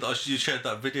just remember that you shared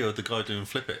that video of the guy doing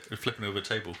flipping over a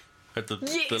table. At the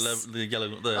Yes! the yellow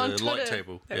On light Twitter.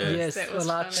 table. That Yeah. was- Yes, that the was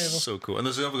light funny. table. So cool. And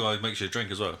there's the other guy who makes you a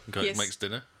drink as well. The guy who Yes. makes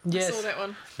dinner. Yes, Saw that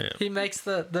one. Yeah. he makes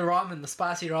the ramen, the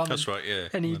spicy ramen. That's right, yeah.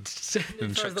 And he And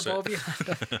throws the chucks ball it.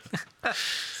 behind him.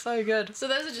 So good. So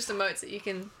those are just emotes that you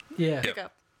can Yeah, Yep. pick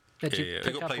up. that you Yeah, yeah. They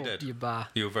pick got up Play or Dead. you bar.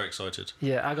 You were very excited.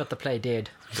 Yeah, I got the play dead.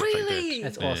 Really?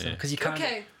 That's Yeah, awesome yeah. because you kind of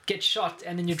Okay. get shot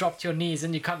and then you drop to your knees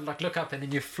and you kind of like look up and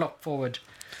then you flop forward.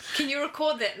 Can you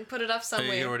record that and put it up He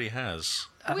somewhere? already has.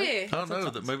 I think- Where? I don't know.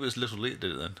 That maybe it was Little Lee that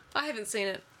did it then. I haven't seen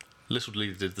it. Little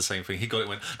Lee did the same thing. He got it and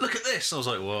went, look at this! I was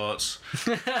like, what?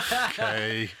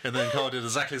 Okay. And then Carl did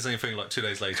exactly the same thing like 2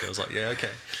 days later. I was like, yeah, okay.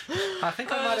 I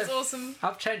think I Oh, might that's have. awesome.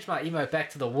 I've changed my emote back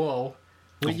to the whoa,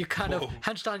 where Oh, you kind of whoa.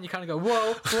 hunch down, and you kind of go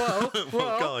whoa, whoa,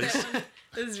 whoa. Oh, guys.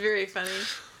 This is very funny.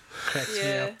 Cracks me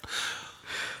Yeah. up.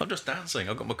 I'm just dancing.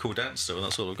 I've got my cool dance still, and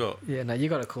that's all I've got. Yeah, no, you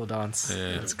got a cool dance.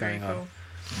 Yeah. That's going Very on.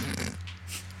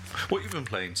 What have you been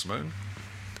playing, Simone?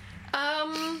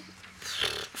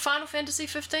 Final Fantasy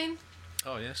 15.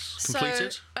 Oh, yes.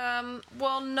 Completed? So,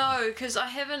 well, no, because I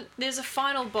haven't. There's a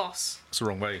final boss. It's the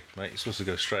wrong way, mate. You're supposed to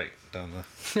go straight down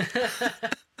there.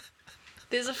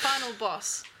 There's a final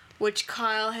boss, which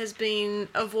Kyle has been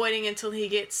avoiding until he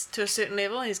gets to a certain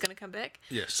level and he's going to come back.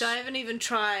 Yes. So I haven't even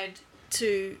tried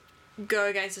to go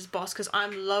against this boss because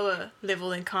I'm lower level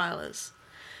than Kyle is.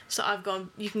 So I've gone.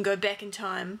 You can go back in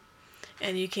time,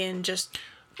 and you can just.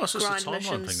 Oh, so it's a grind timeline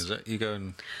missions. thing, is it? You go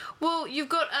and... Well, you've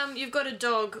got a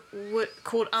dog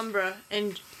called Umbra,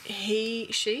 and she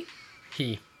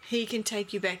He. can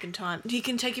take you back in time. He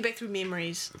can take you back through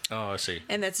memories, Oh, I see.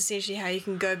 and that's essentially how you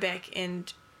can go back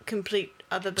and complete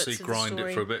other bits So you of the grind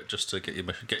story. it for a bit just to get your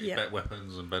Yeah. better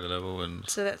weapons and better level and...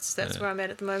 So that's Yeah. where I'm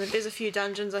at the moment. There's a few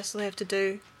dungeons I still have to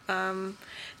do.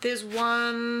 There's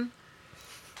one,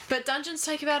 but dungeons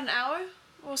take about an hour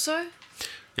or so.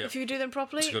 Yep. If you do them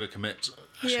properly. So you got to commit.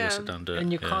 Actually, Yeah. sit down and do it.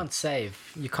 And you yeah. can't save.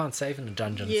 You can't save in the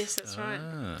dungeons. Yes, that's right.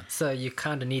 Ah. So you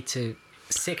kind of need to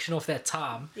section off that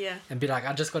time Yeah. and be like,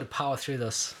 I just got to power through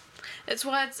this. It's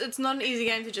why it's not an easy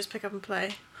game to just pick up and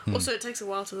play. Also, it takes a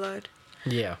while to load.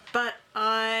 Yeah. But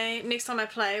next time I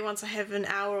play, once I have an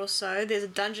hour or so, there's a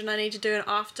dungeon I need to do, and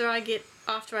after I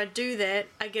do that,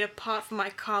 I get a part for my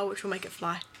car which will make it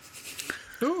fly.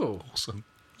 Ooh. Awesome.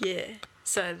 Yeah.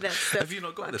 So that's Have you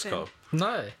not got my this plan. car?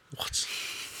 No. What?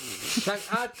 Like,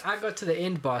 I got to the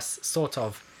end boss, sort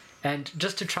of. And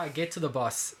just to try and get to the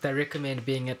boss, they recommend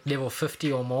being at level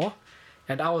 50 or more.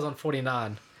 And I was on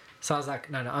 49. So I was like,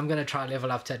 no, I'm going to try and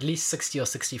level up to at least 60 or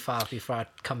 65 before I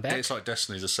come back. It's like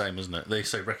Destiny's the same, isn't it? They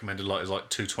say recommended light is like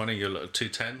 220, you're like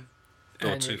 210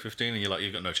 or And 215, and you're like,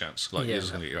 you've got no chance. Like, Yeah. you're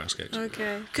just going to get your ass kicked.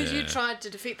 Okay. Because you Yeah. tried to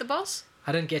defeat the boss?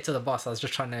 I didn't get to the boss. I was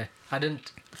just trying to... I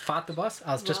didn't fight the boss.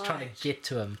 I was just trying Right. to get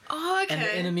to him. Oh, okay. And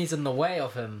the enemies in the way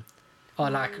of him are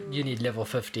like, you need level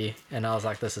 50. And I was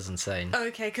like, this is insane.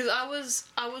 Okay, because I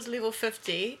was level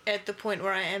 50 at the point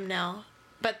where I am now.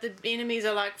 But the enemies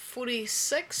are like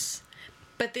 46,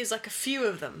 but there's like a few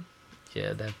of them.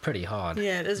 Yeah, they're pretty hard.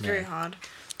 Yeah, it is very Yeah. hard.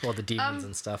 All the demons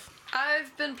and stuff.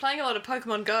 I've been playing a lot of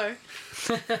Pokemon Go.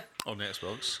 On the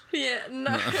Xbox. Yeah,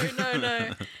 no.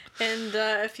 And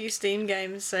a few Steam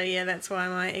games, so yeah, that's why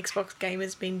my Xbox game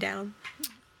has been down.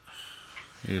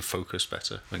 You focus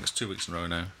better. I think it's 2 weeks in a row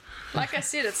now. Like I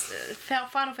said, it's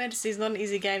Final Fantasy is not an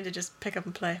easy game to just pick up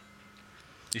and play.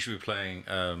 You should be playing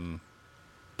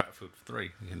Battlefield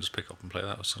 3. You can just pick up and play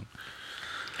that or something.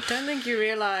 I don't think you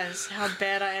realise how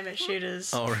bad I am at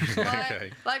shooters. Oh, really? Like,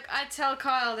 Okay. like I tell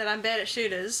Kyle that I'm bad at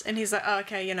shooters, and he's like, "Oh,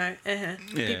 okay,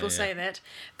 people say that."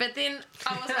 But then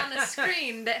I was on a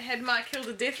screen that had my kill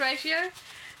to death ratio,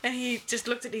 and he just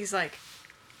looked at it. He's like,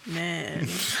 "Man,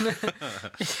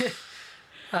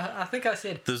 I think I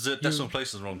said... There's a decimal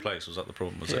place in the wrong place. Was that the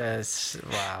problem? Was it? Yes,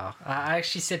 wow. I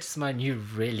actually said to Simone, you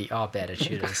really are bad at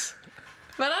shooters.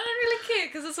 but I don't really care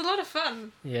because it's a lot of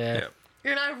fun." Yeah. Yeah.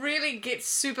 And I really get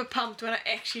super pumped when I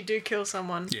actually do kill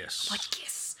someone. Yes. Like,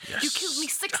 yes, Yes. you killed me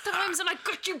 6 times and I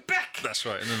got you back. That's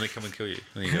right. And then they come and kill you.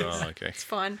 And you go, oh, okay. It's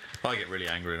fine. I get really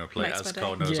angry when I play. Makes As my day.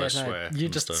 Carl knows, I swear. You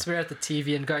and just stuff. swear at the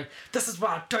TV and going, this is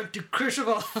why I don't do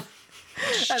Crucible.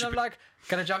 And I'm like,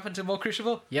 gonna jump into more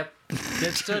Crucible? Yep.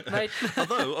 Let's do it, mate.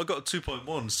 Although I got a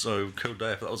 2.1, so Code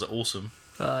Death. That was awesome.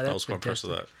 I was quite impressed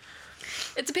with that.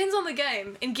 It depends on the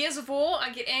game. In Gears of War,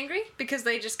 I get angry because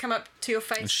they just come up to your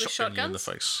face And with shotgun you in the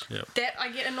shotguns. face. Yeah. That I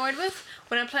get annoyed with.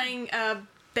 When I'm playing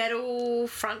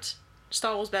Battlefront,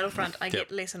 Star Wars Battlefront, I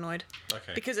get less annoyed.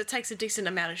 Okay. Because it takes a decent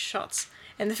amount of shots.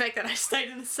 And the fact that I stayed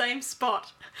in the same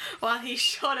spot while he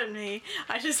shot at me,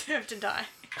 I just have to die.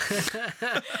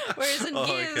 Whereas in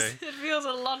Gears, okay. it feels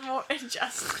a lot more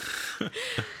just.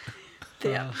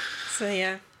 Yeah. So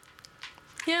yeah.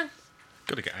 Yeah.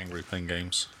 Got to get angry playing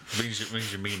games. It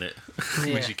means you mean it. Yeah.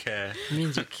 means you care. It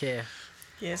means you care.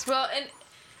 Yes. Well,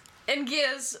 in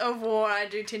Gears of War, I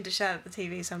do tend to shout at the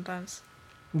TV sometimes.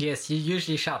 Yes, you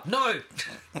usually shout, no!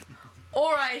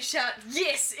 Or I shout,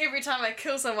 yes, every time I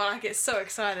kill someone, I get so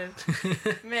excited.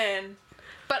 Man.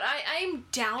 But I aim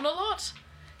down a lot.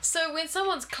 So when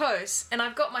someone's close and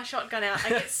I've got my shotgun out, I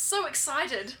get so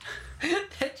excited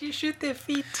That you shoot their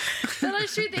feet. that I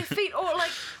shoot their feet or like,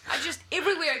 I just,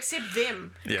 everywhere except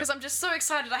them. Yeah. Because I'm just so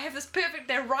excited. I have this perfect,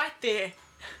 they're right there.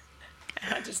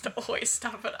 And I just always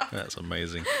stuff it up. That's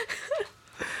amazing.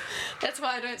 That's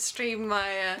why I don't stream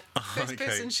my first Okay.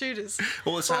 person shooters.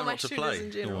 Well, it's Or how my not to shooters play.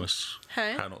 in general. Almost.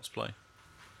 Hey? How not to play.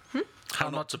 How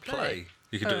not to play.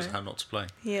 You can do it as Oh. how not to play.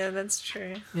 Yeah, that's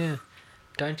true. Yeah.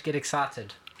 Don't get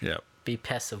excited. Yeah. Be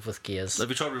passive with Gears. Have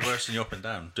you tried reversing you up and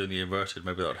down? Doing the inverted?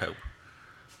 Maybe that would help.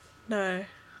 No.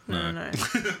 No. No.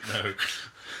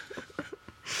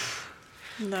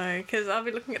 No, because I'll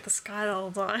be looking at the sky the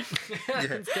whole time. Yeah.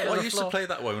 Instead Well, of I the used to floor. play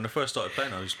that way. When I first started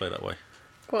playing, I used to play that way.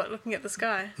 What, looking at the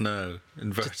sky? No.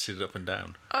 Inverted up and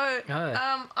down. Oh,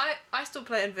 Oh. I still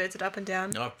play inverted up and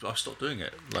down. I stopped doing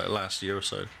it like last year or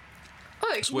so.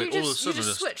 Oh, It's you weird. All of a just, you sudden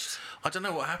just it's- switched. I don't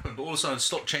know what happened, but all of a sudden I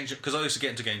stopped changing because I used to get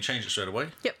into game, change it straight away.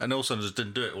 Yep. And all of a sudden I just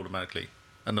didn't do it automatically.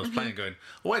 And I was playing, going,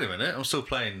 oh, wait a minute, I'm still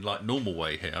playing like normal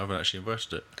way here. I haven't actually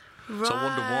inverted it. So I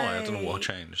wonder why. I don't know what I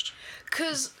changed.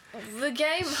 Because the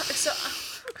game. So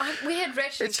we had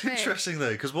Ratchet It's and Clank. interesting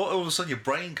though, because all of a sudden your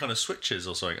brain kind of switches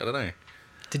or something. I don't know.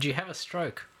 Did you have a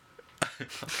stroke?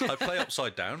 I play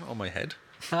upside down on my head.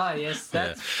 Ah, yes,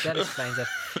 that explains it.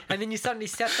 And then you suddenly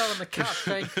sat down on the couch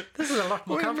going, this is a lot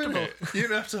more Wait a comfortable. minute, you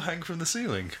don't have to hang from the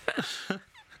ceiling.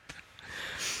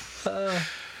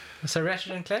 So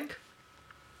Ratchet and Clank?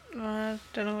 I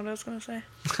don't know what I was going to say.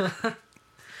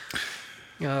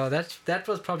 Oh, that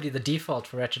was probably the default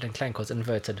for Ratchet and Clank, was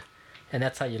inverted, and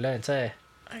that's how you learned, eh?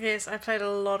 I guess I played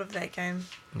a lot of that game.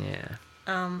 Yeah.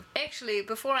 Actually,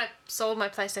 before I sold my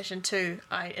PlayStation 2,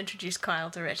 I introduced Kyle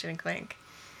to Ratchet and Clank.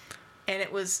 And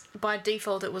it was, by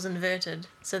default, it was inverted.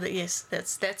 So that, yes,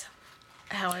 that's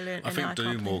how I learned. I think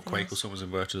Doom or Quake or something was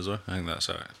inverted as well. I think that's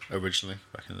how it originally,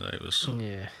 back in the day, it was.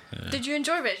 Yeah. Did you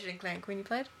enjoy Ratchet and Clank when you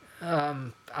played?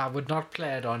 I would not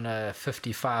play it on a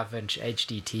 55-inch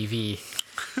HD TV.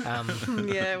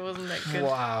 Yeah, it wasn't that good.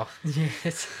 Wow.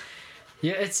 Yes.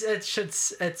 Yeah,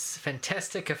 it's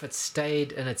fantastic if it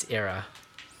stayed in its era.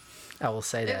 I will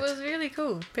say that. It was really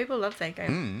cool. People loved that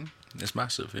game. It's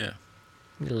massive, yeah.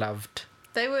 Loved.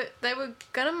 They were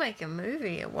gonna make a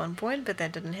movie at one point, but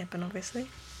that didn't happen, obviously.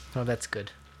 Oh, that's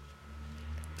good.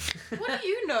 What do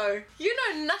you know? You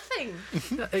know nothing.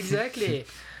 Exactly.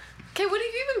 Okay, what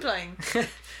have you been playing?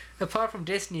 Apart from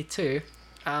Destiny 2,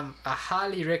 a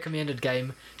highly recommended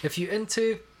game. If you're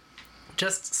into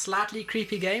just slightly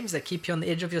creepy games that keep you on the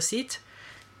edge of your seat,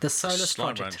 the Solus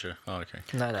Slime Project. Rancher. Oh, okay.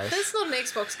 No. That's not an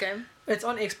Xbox game. It's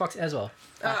on Xbox as well.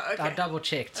 Oh, okay. I double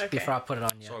checked Okay. before I put it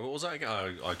on you. Sorry, what was that again?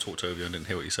 I talked over you and didn't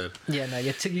hear what you said. Yeah, no,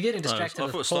 you're getting distracted I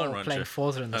with thought Slime Paul Rancher. playing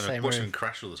Forza in the same watching room.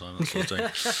 Crash all the time. That's what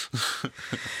I'm saying.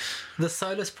 The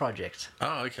Solus Project.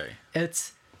 Oh, okay.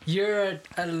 You're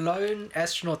a lone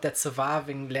astronaut that's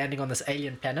surviving landing on this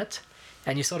alien planet,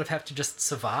 and you sort of have to just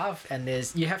survive, and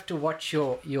you have to watch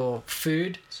your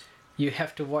food, you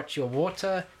have to watch your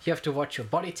water, you have to watch your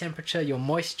body temperature, your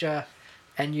moisture,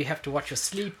 and you have to watch your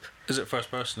sleep. Is it first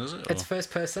person, is it? It's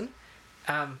first person,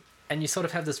 and you sort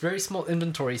of have this very small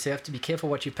inventory, so you have to be careful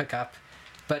what you pick up,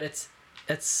 but it's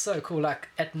so cool. Like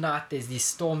at night there's these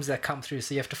storms that come through,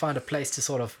 so you have to find a place to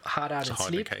sort of hide out and hide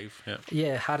sleep. in the cave,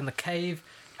 yeah. Hide in the cave.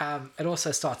 It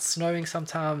also starts snowing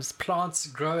sometimes. Plants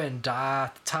grow and die.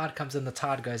 The tide comes in, the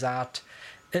tide goes out.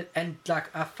 And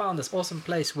I found this awesome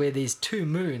place where these two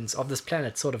moons of this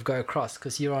planet sort of go across,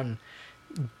 because you're on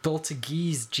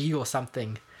Baltigees G or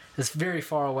something, this very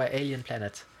far away alien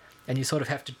planet, and you sort of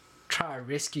have to try and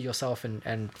rescue yourself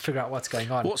and figure out what's going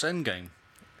on. What's Endgame?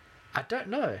 I don't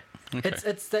know. Okay.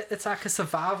 It's like a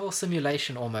survival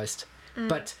simulation almost,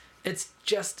 but it's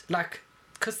just like,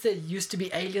 because there used to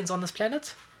be aliens on this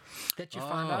planet that you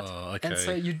find out, okay. and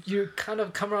so you kind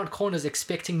of come around corners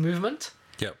expecting movement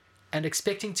Yep. and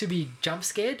expecting to be jump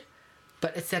scared,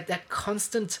 but it's that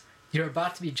constant you're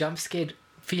about to be jump scared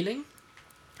feeling,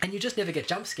 and you just never get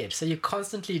jump scared, so you're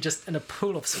constantly just in a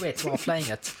pool of sweat while playing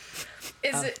it.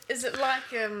 Is it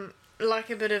like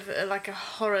a bit of like a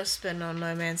horror spin on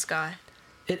No Man's Sky?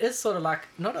 It is sort of like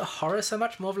not a horror so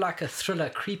much, more of like a thriller,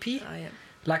 creepy. Oh yeah.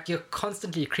 Like you're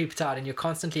constantly creeped out and you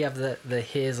constantly have the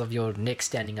hairs of your neck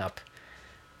standing up.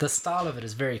 The style of it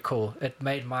is very cool. It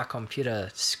made my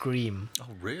computer scream Oh,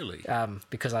 really?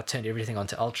 because I turned everything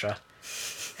onto ultra,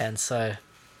 and so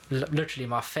literally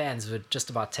my fans were just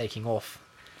about taking off.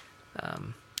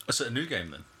 Is it a new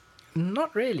game then?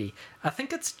 Not really. I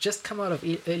think it's just come out of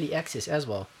early access as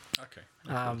well. Okay.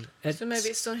 So maybe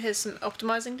it still has some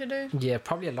optimizing to do. Yeah,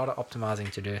 probably a lot of optimizing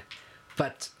to do.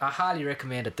 But I highly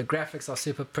recommend it. The graphics are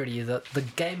super pretty. The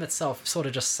game itself sort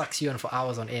of just sucks you in for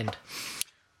hours on end.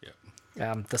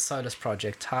 Yeah. The Solus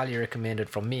Project, highly recommended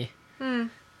from me. The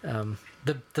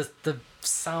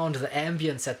sound, the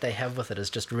ambience that they have with it is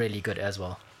just really good as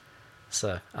well.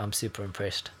 So I'm super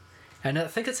impressed. And I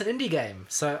think it's an indie game,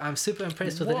 so I'm super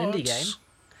impressed with an indie game.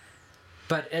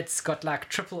 But it's got like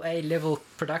AAA level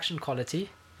production quality.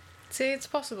 See, it's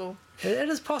possible. It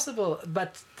is possible,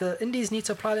 but the indies need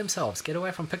to apply themselves. Get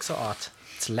away from pixel art.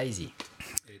 It's lazy.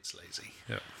 It's lazy.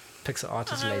 Yeah. Pixel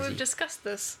art is We've lazy discussed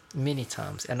this. many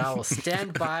times, and I will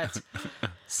stand by it,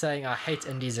 saying I hate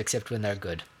indies except when they're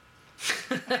good.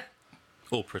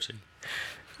 Or pretty.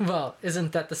 Well,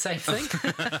 isn't that the same thing?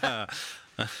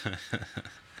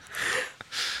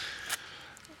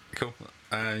 Cool.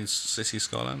 And City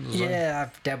Skylines as well? Yeah,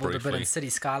 I've dabbled a bit Briefly. in City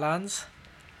Skylines.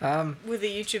 With a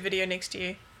YouTube video next to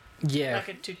you. Yeah, Like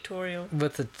a tutorial.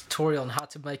 with a tutorial on how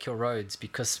to make your roads,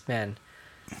 because man,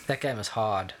 that game is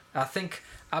hard. I think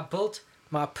I built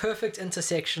my perfect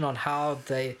intersection on how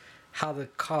the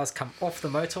cars come off the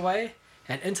motorway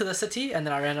and into the city, and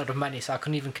then I ran out of money, so I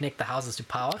couldn't even connect the houses to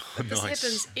power. This Nice.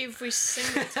 happens every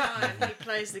single time he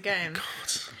plays the game. God.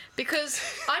 Because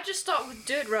I just start with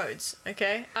dirt roads,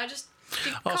 okay? Oh,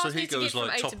 so cars he need to goes get from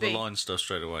like A top to of the B. line stuff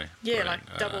straight away. Yeah, Right.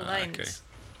 like double lanes. Okay.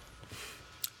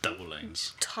 Double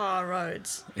lanes. Tar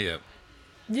roads. Yeah.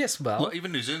 Yes, well, Well,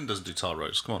 even New Zealand doesn't do tar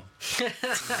roads. Come on.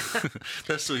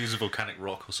 They still use a volcanic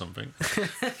rock or something.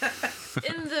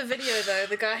 In the video though,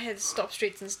 the guy had stop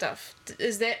streets and stuff.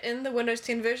 Is that in the Windows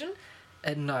 10 version?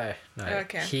 No.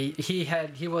 Okay.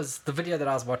 He was the video that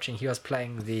I was watching. He was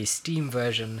playing the Steam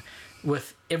version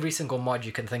with every single mod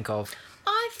you can think of.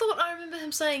 I remember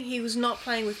him saying he was not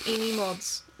playing with any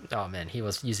mods. Oh man, he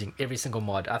was using every single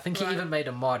mod. I think he Right. even made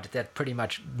a mod that pretty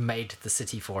much made the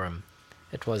city for him.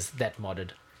 It was that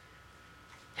modded.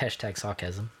 Hashtag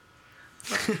sarcasm.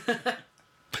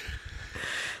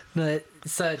 No,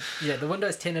 so yeah, the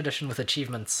Windows 10 edition with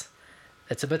achievements,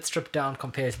 it's a bit stripped down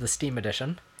compared to the Steam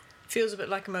edition. Feels a bit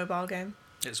like a mobile game.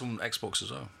 It's on Xbox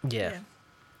as well. Yeah.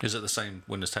 Is it the same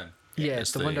Windows 10? Yeah,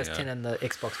 it's the Windows 10 and the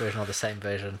Xbox version are the same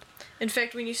version. In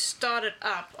fact, when you start it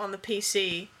up on the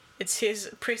PC, it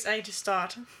says press A to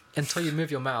start. Until you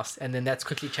move your mouse, and then that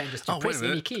quickly changes to Oh, wait press a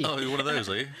minute. any key. Oh, you're one of those,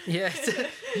 are you? Yeah,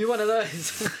 you're one of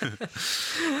those.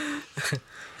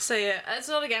 So yeah, it's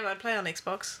not a game I'd play on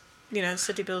Xbox. You know,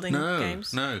 city building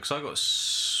games. No, because I got...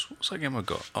 What's that game I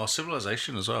got? Oh,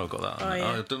 Civilization as well. I got that. Oh,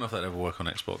 yeah. I don't know if that'd ever work on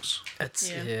Xbox. It's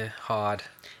Yeah. hard.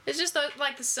 It's just that,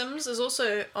 like, The Sims is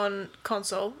also on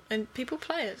console, and people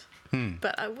play it.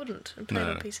 But I wouldn't. I'd play it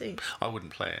No. on PC. I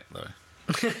wouldn't play it,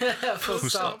 though. Full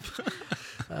stop.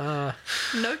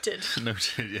 Noted.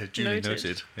 Noted, yeah, duly Noted.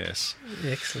 noted. Yes.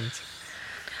 Excellent.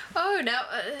 Oh, now,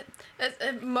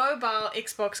 a mobile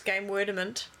Xbox game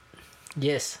Wordament.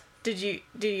 Yes. Do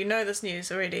you know this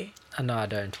news already? No, I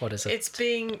don't. What is it? It's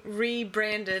being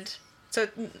rebranded. So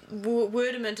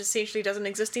Wordament essentially doesn't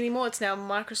exist anymore. It's now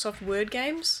Microsoft Word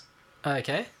Games.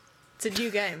 Okay. It's a new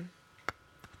game.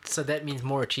 So that means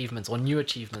more achievements or new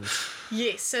achievements.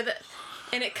 Yes,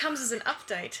 and it comes as an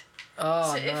update.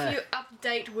 Oh, So no. if you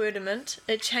update Wordament,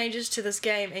 it changes to this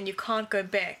game and you can't go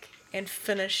back and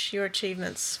finish your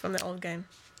achievements from the old game.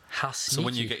 How sneaky. So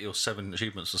when you get your 7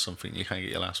 achievements or something, you can't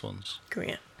get your last ones. Come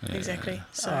here. Exactly.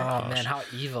 So Oh, man, how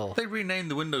evil. They renamed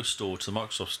the Windows Store to the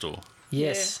Microsoft Store.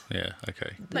 Yes. Yeah,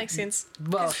 okay. makes sense.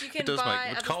 Well, 'Cause you can It does buy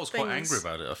make... other Carl's quite things. angry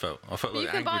about it, I felt. I felt You like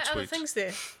can angry buy tweet. other things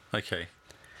there, Okay.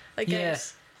 like Yeah.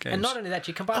 games. Games. And not only that,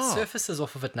 you can buy Oh. surfaces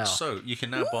off of it now. So, you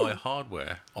can now buy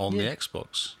hardware on Yeah. the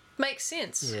Xbox. Makes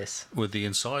sense. Yes. With the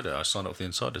Insider. I signed up with the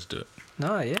Insider to do it.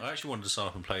 No, yeah. I actually wanted to sign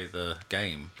up and play the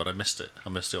game, but I missed it. I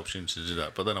missed the opportunity to do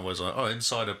that. But then I was like, oh,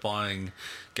 Insider buying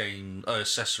game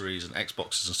accessories and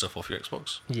Xboxes and stuff off your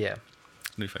Xbox. Yeah.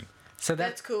 New thing. So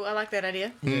That's cool. I like that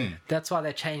idea. that's why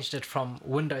they changed it from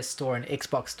Windows Store and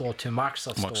Xbox Store to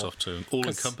Microsoft Store. Microsoft too. All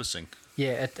encompassing.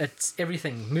 Yeah, it's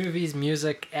everything. Movies,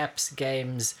 music, apps,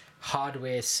 games,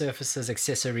 hardware, surfaces,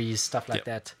 accessories, stuff like Yep.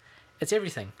 that. It's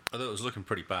everything. Although it was looking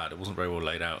pretty bad. It wasn't very well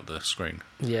laid out, the screen.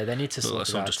 Yeah, they need to It looked like sort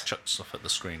it someone out. just chucked stuff at the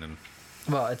screen and...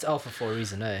 Well, it's alpha for a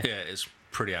reason, eh? Yeah, it's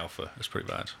pretty alpha. It's pretty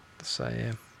bad. So,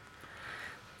 yeah.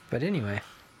 But anyway,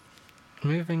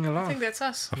 moving I along. think that's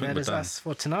us. I think That we're is done. us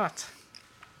for tonight.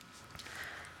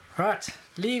 Right.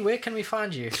 Lee, where can we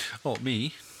find you? Oh,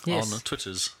 me? Yes. On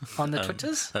Twitters. On the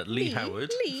Twitters? At Lee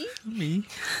Howard. Lee. Me.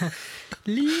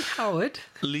 Lee Howard.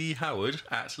 Lee Howard.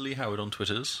 At Lee Howard on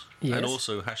Twitters. Yes. And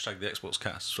also hashtag the Xbox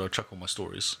Cast. So I chuck all my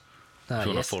stories. Oh, if you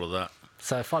want yes. to follow that.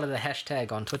 So follow the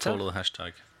hashtag on Twitter. Follow the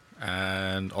hashtag.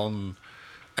 And on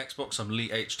Xbox, I'm Lee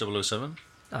H007.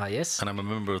 Ah, yes. And I'm a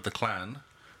member of the clan.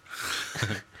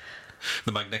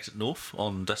 The Magnetic North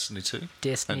on Destiny 2.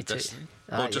 Destiny and 2. Destiny.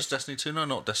 Ah, Or just Destiny 2? No,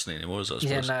 not Destiny anymore, is that? I Yeah,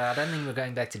 suppose? no, I don't think we're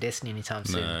going back to Destiny anytime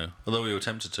soon. No. Although we were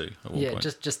tempted to at one Yeah,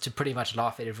 point. just to pretty much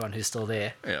laugh at everyone who's still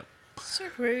there. Yeah. So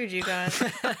rude, you guys.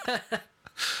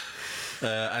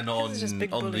 And on is just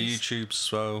big the bullies. YouTubes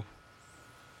as well.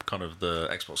 Kind of the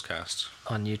Xbox Cast.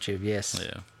 On YouTube, yes.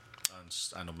 Yeah.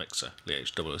 And on Mixer, Lee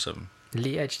H007.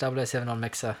 Lee H007 on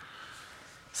Mixer.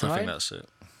 So I think Simone? that's it.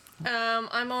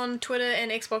 I'm on Twitter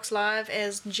and Xbox Live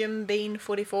as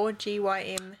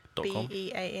JimBean44,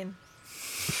 GYMBEAN.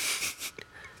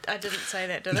 I didn't say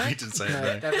that, did No, I? you didn't say No,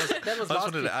 it. No. that was I just last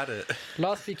wanted week. to add it.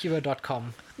 Last week you were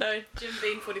 .com. No,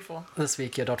 JimBean44. This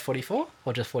week you're .44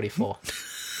 or just 44?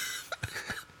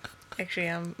 Actually,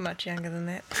 I'm much younger than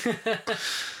that.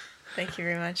 Thank you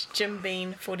very much.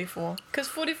 JimBean44. Because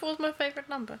 44 is my favourite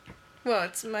number. Well,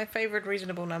 it's my favourite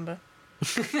reasonable number.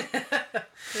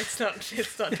 let's not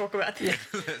talk about that.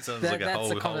 That sounds That, like a that's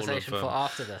whole a conversation of, for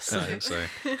after this. I think so.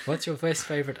 What's your first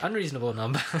favourite unreasonable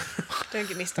number? Don't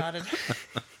get me started.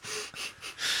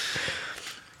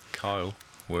 Kyle,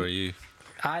 where are you?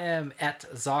 I am at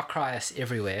Zarkrius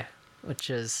everywhere, which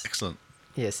is, Excellent.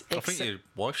 yes. I think your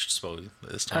wife should spell it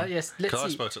this time. yes, let's 'Cause I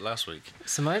see. spelled it last week.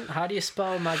 Simone, how do you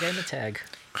spell my gamer tag?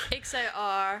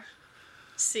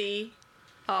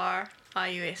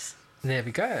 XARCRIUS. There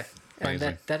we go. And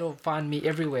Amazing. that'll find me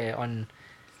everywhere on.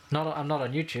 I'm not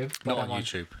on YouTube, but Not I'm on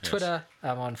YouTube, yes. Twitter.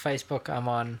 I'm on Facebook. I'm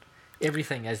on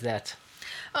everything as that.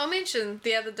 I'll mention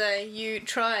the other day you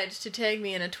tried to tag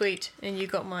me in a tweet and you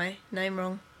got my name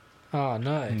wrong. Oh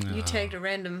no. You tagged a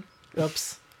random.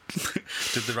 Oops.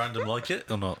 Did the random like it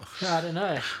or not? I don't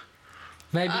know.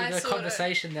 Maybe I the sorta-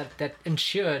 conversation that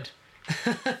ensured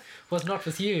was not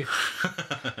with you.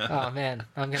 Oh man,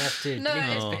 I'm gonna have to No, delete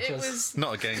those it pictures. was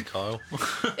Not again, Kyle.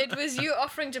 it was you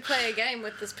offering to play a game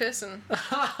with this person.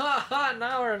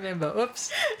 Now I remember.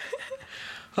 Oops.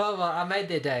 Oh well, I made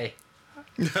their day.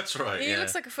 That's right. He Yeah.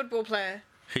 looks like a football player.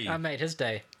 He. I made his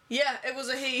day. Yeah, it was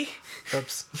a he.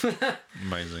 Oops.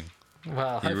 Amazing.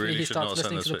 Well, hopefully really he should starts not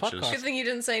send listening to the those pictures. Good podcast. thing you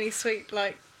didn't say any sweet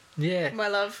like Yeah. my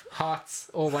love. Hearts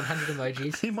or 100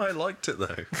 emojis. He might have liked it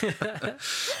though.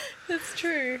 That's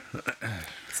true.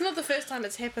 It's not the first time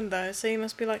it's happened though, so you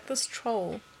must be like this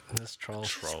troll This troll.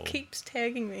 Troll. keeps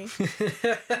tagging me.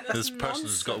 This person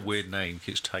has got a weird name,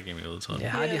 keeps tagging me all the time. Yeah,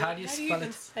 how do you spell even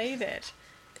it? say that?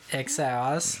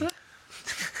 XRs.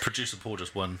 Producer Paul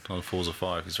just won on Forza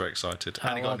 5. He's very excited.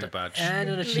 And he got a new badge. And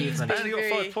an Lee's achievement. been And he got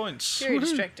very- 5 points. Very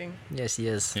distracting. Yes, he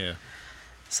is. Yeah.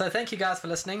 So thank you guys for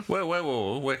listening. Where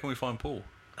can we find Paul?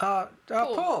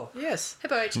 Paul. Yes.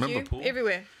 Hippo HQ Remember Paul?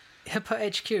 everywhere. Hippo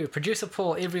HQ. Producer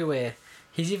Paul everywhere.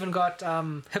 He's even got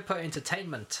Hippo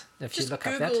Entertainment, if you Just look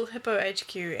up Google that. Hippo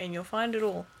HQ and you'll find it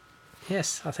all.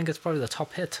 Yes, I think it's probably the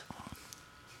top hit.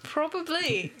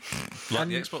 Probably. Like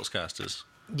the Xbox casters.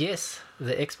 Yes,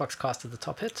 the Xbox cast is the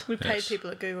top hit. We paid Yes. people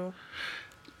at Google.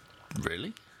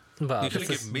 Really? Well, You could this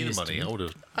have is given me the news to money. me. I would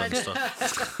have I done did.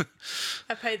 stuff.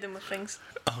 I paid them with things.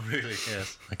 Oh, really?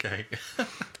 Yes. Okay. I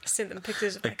sent them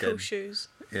pictures of my cool Again. shoes.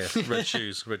 Yes. Red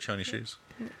shoes. Red shiny shoes.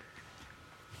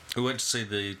 We went to see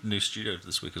the new studio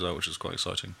this week as well, which is quite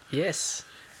exciting. Yes.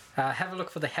 Have a look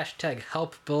for the hashtag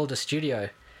help build a studio.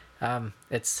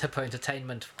 It's Hippo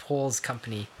Entertainment, Paul's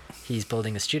company. He's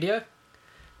building a studio.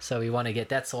 So we want to get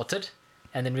that sorted.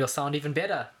 And then we'll sound even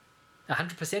better.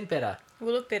 100% better.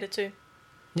 We'll look better too.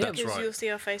 Yeah, That's Because right. you'll see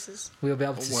our faces. we'll be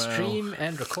able to Wow. stream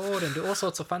and record and do all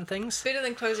sorts of fun things. Better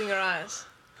than closing our eyes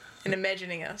and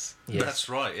imagining us. Yes. That's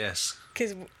right, yes.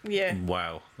 Because, yeah,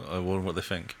 Wow. I wonder what they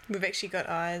think. we've actually got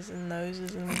eyes and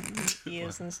noses and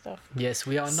ears and stuff. Yes,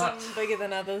 we are not. Some bigger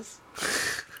than others.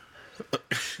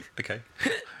 Okay.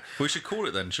 We should call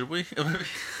it then, should we?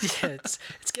 Yeah, it's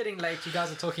getting late. You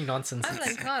guys are talking nonsense. I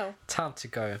blame Kyle. Time to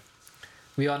go.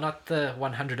 We are not the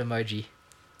 100 emoji.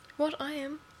 What I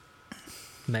am.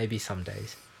 Maybe some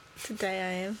days. Today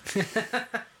I am.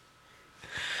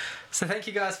 So thank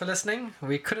you guys for listening.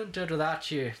 We couldn't do it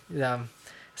without you.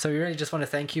 So we really just want to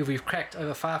thank you. We've cracked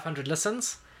over 500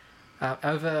 listens.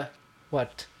 Over,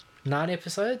 9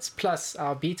 episodes? Plus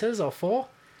our betas are 4.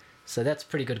 So that's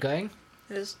pretty good going.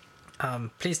 It is.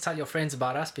 Please tell your friends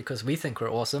about us because we think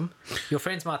we're awesome. Your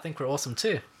friends might think we're awesome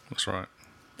too. That's right.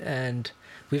 And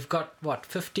we've got,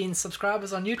 15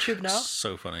 subscribers on YouTube now?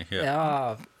 So funny,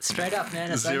 yeah. Straight up,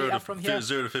 man. It's only up from here.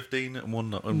 0 to 15 and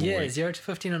one Yeah, week. 0 to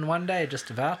 15 in one day, just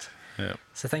about. Yeah.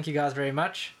 So thank you guys very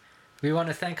much. We want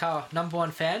to thank our number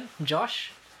 1 fan,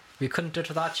 Josh. We couldn't do it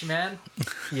without you, man.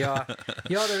 You're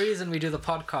the reason we do the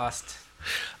podcast.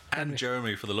 And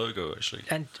Jeremy for the logo, actually.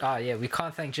 And we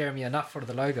can't thank Jeremy enough for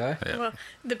the logo. Yeah. Well,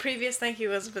 the previous thank you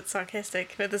was a bit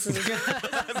sarcastic, but this is a,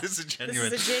 This is this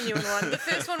genuine. is a genuine one. The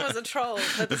first one was a troll,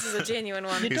 but this is a genuine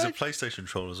one. He's a PlayStation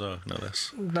troll as well, no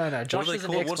less. No, Josh What do is they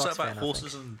an call? Xbox What's that fan, about I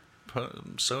horses think.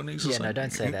 and Sony's or Yeah, something? no, don't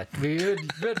say that.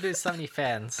 We'd lose so many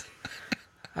fans.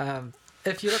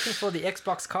 If you're looking for the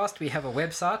Xbox Cast, we have a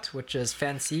website, which is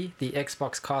fancy, the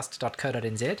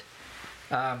xboxcast.co.nz.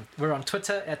 We're on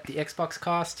Twitter at the Xbox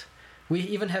Cast. We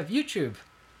even have YouTube,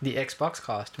 the Xbox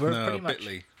Cast. We're No, pretty much...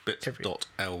 bit.ly.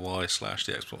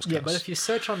 bit.ly/the Xbox Yeah, but if you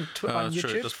search on on true, it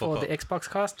YouTube does for pop the up. Xbox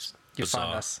Cast, you'll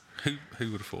find us. Who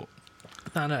would have thought?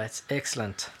 No, it's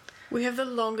excellent. We have the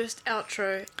longest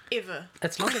outro ever.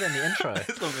 It's longer than the intro.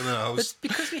 It's longer than I It's was.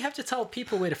 because we have to tell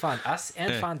people where to find us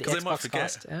and find the 'cause they might Xbox forget.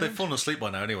 Cast. They've fallen asleep by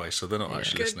now anyway, so they're not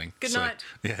actually Good- listening. good So, night.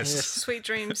 Yes. Yes. Sweet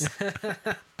dreams.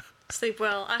 Sleep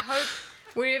well. I hope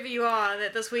wherever you are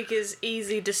that this week is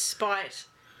easy despite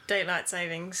daylight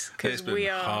savings It's because been we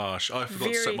are. harsh. I forgot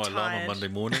to set very my alarm tired. on Monday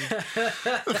morning,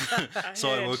 so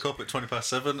I heard. woke up at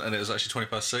 7:20, and it was actually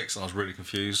 6:20, and I was really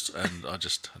confused, and I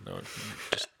just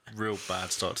real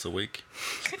bad start to the week.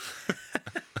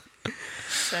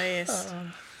 So yes,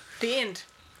 the end.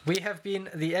 We have been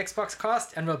the Xbox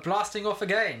Cast, and we're blasting off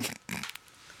again.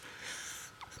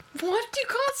 What? You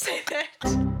can't say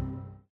that.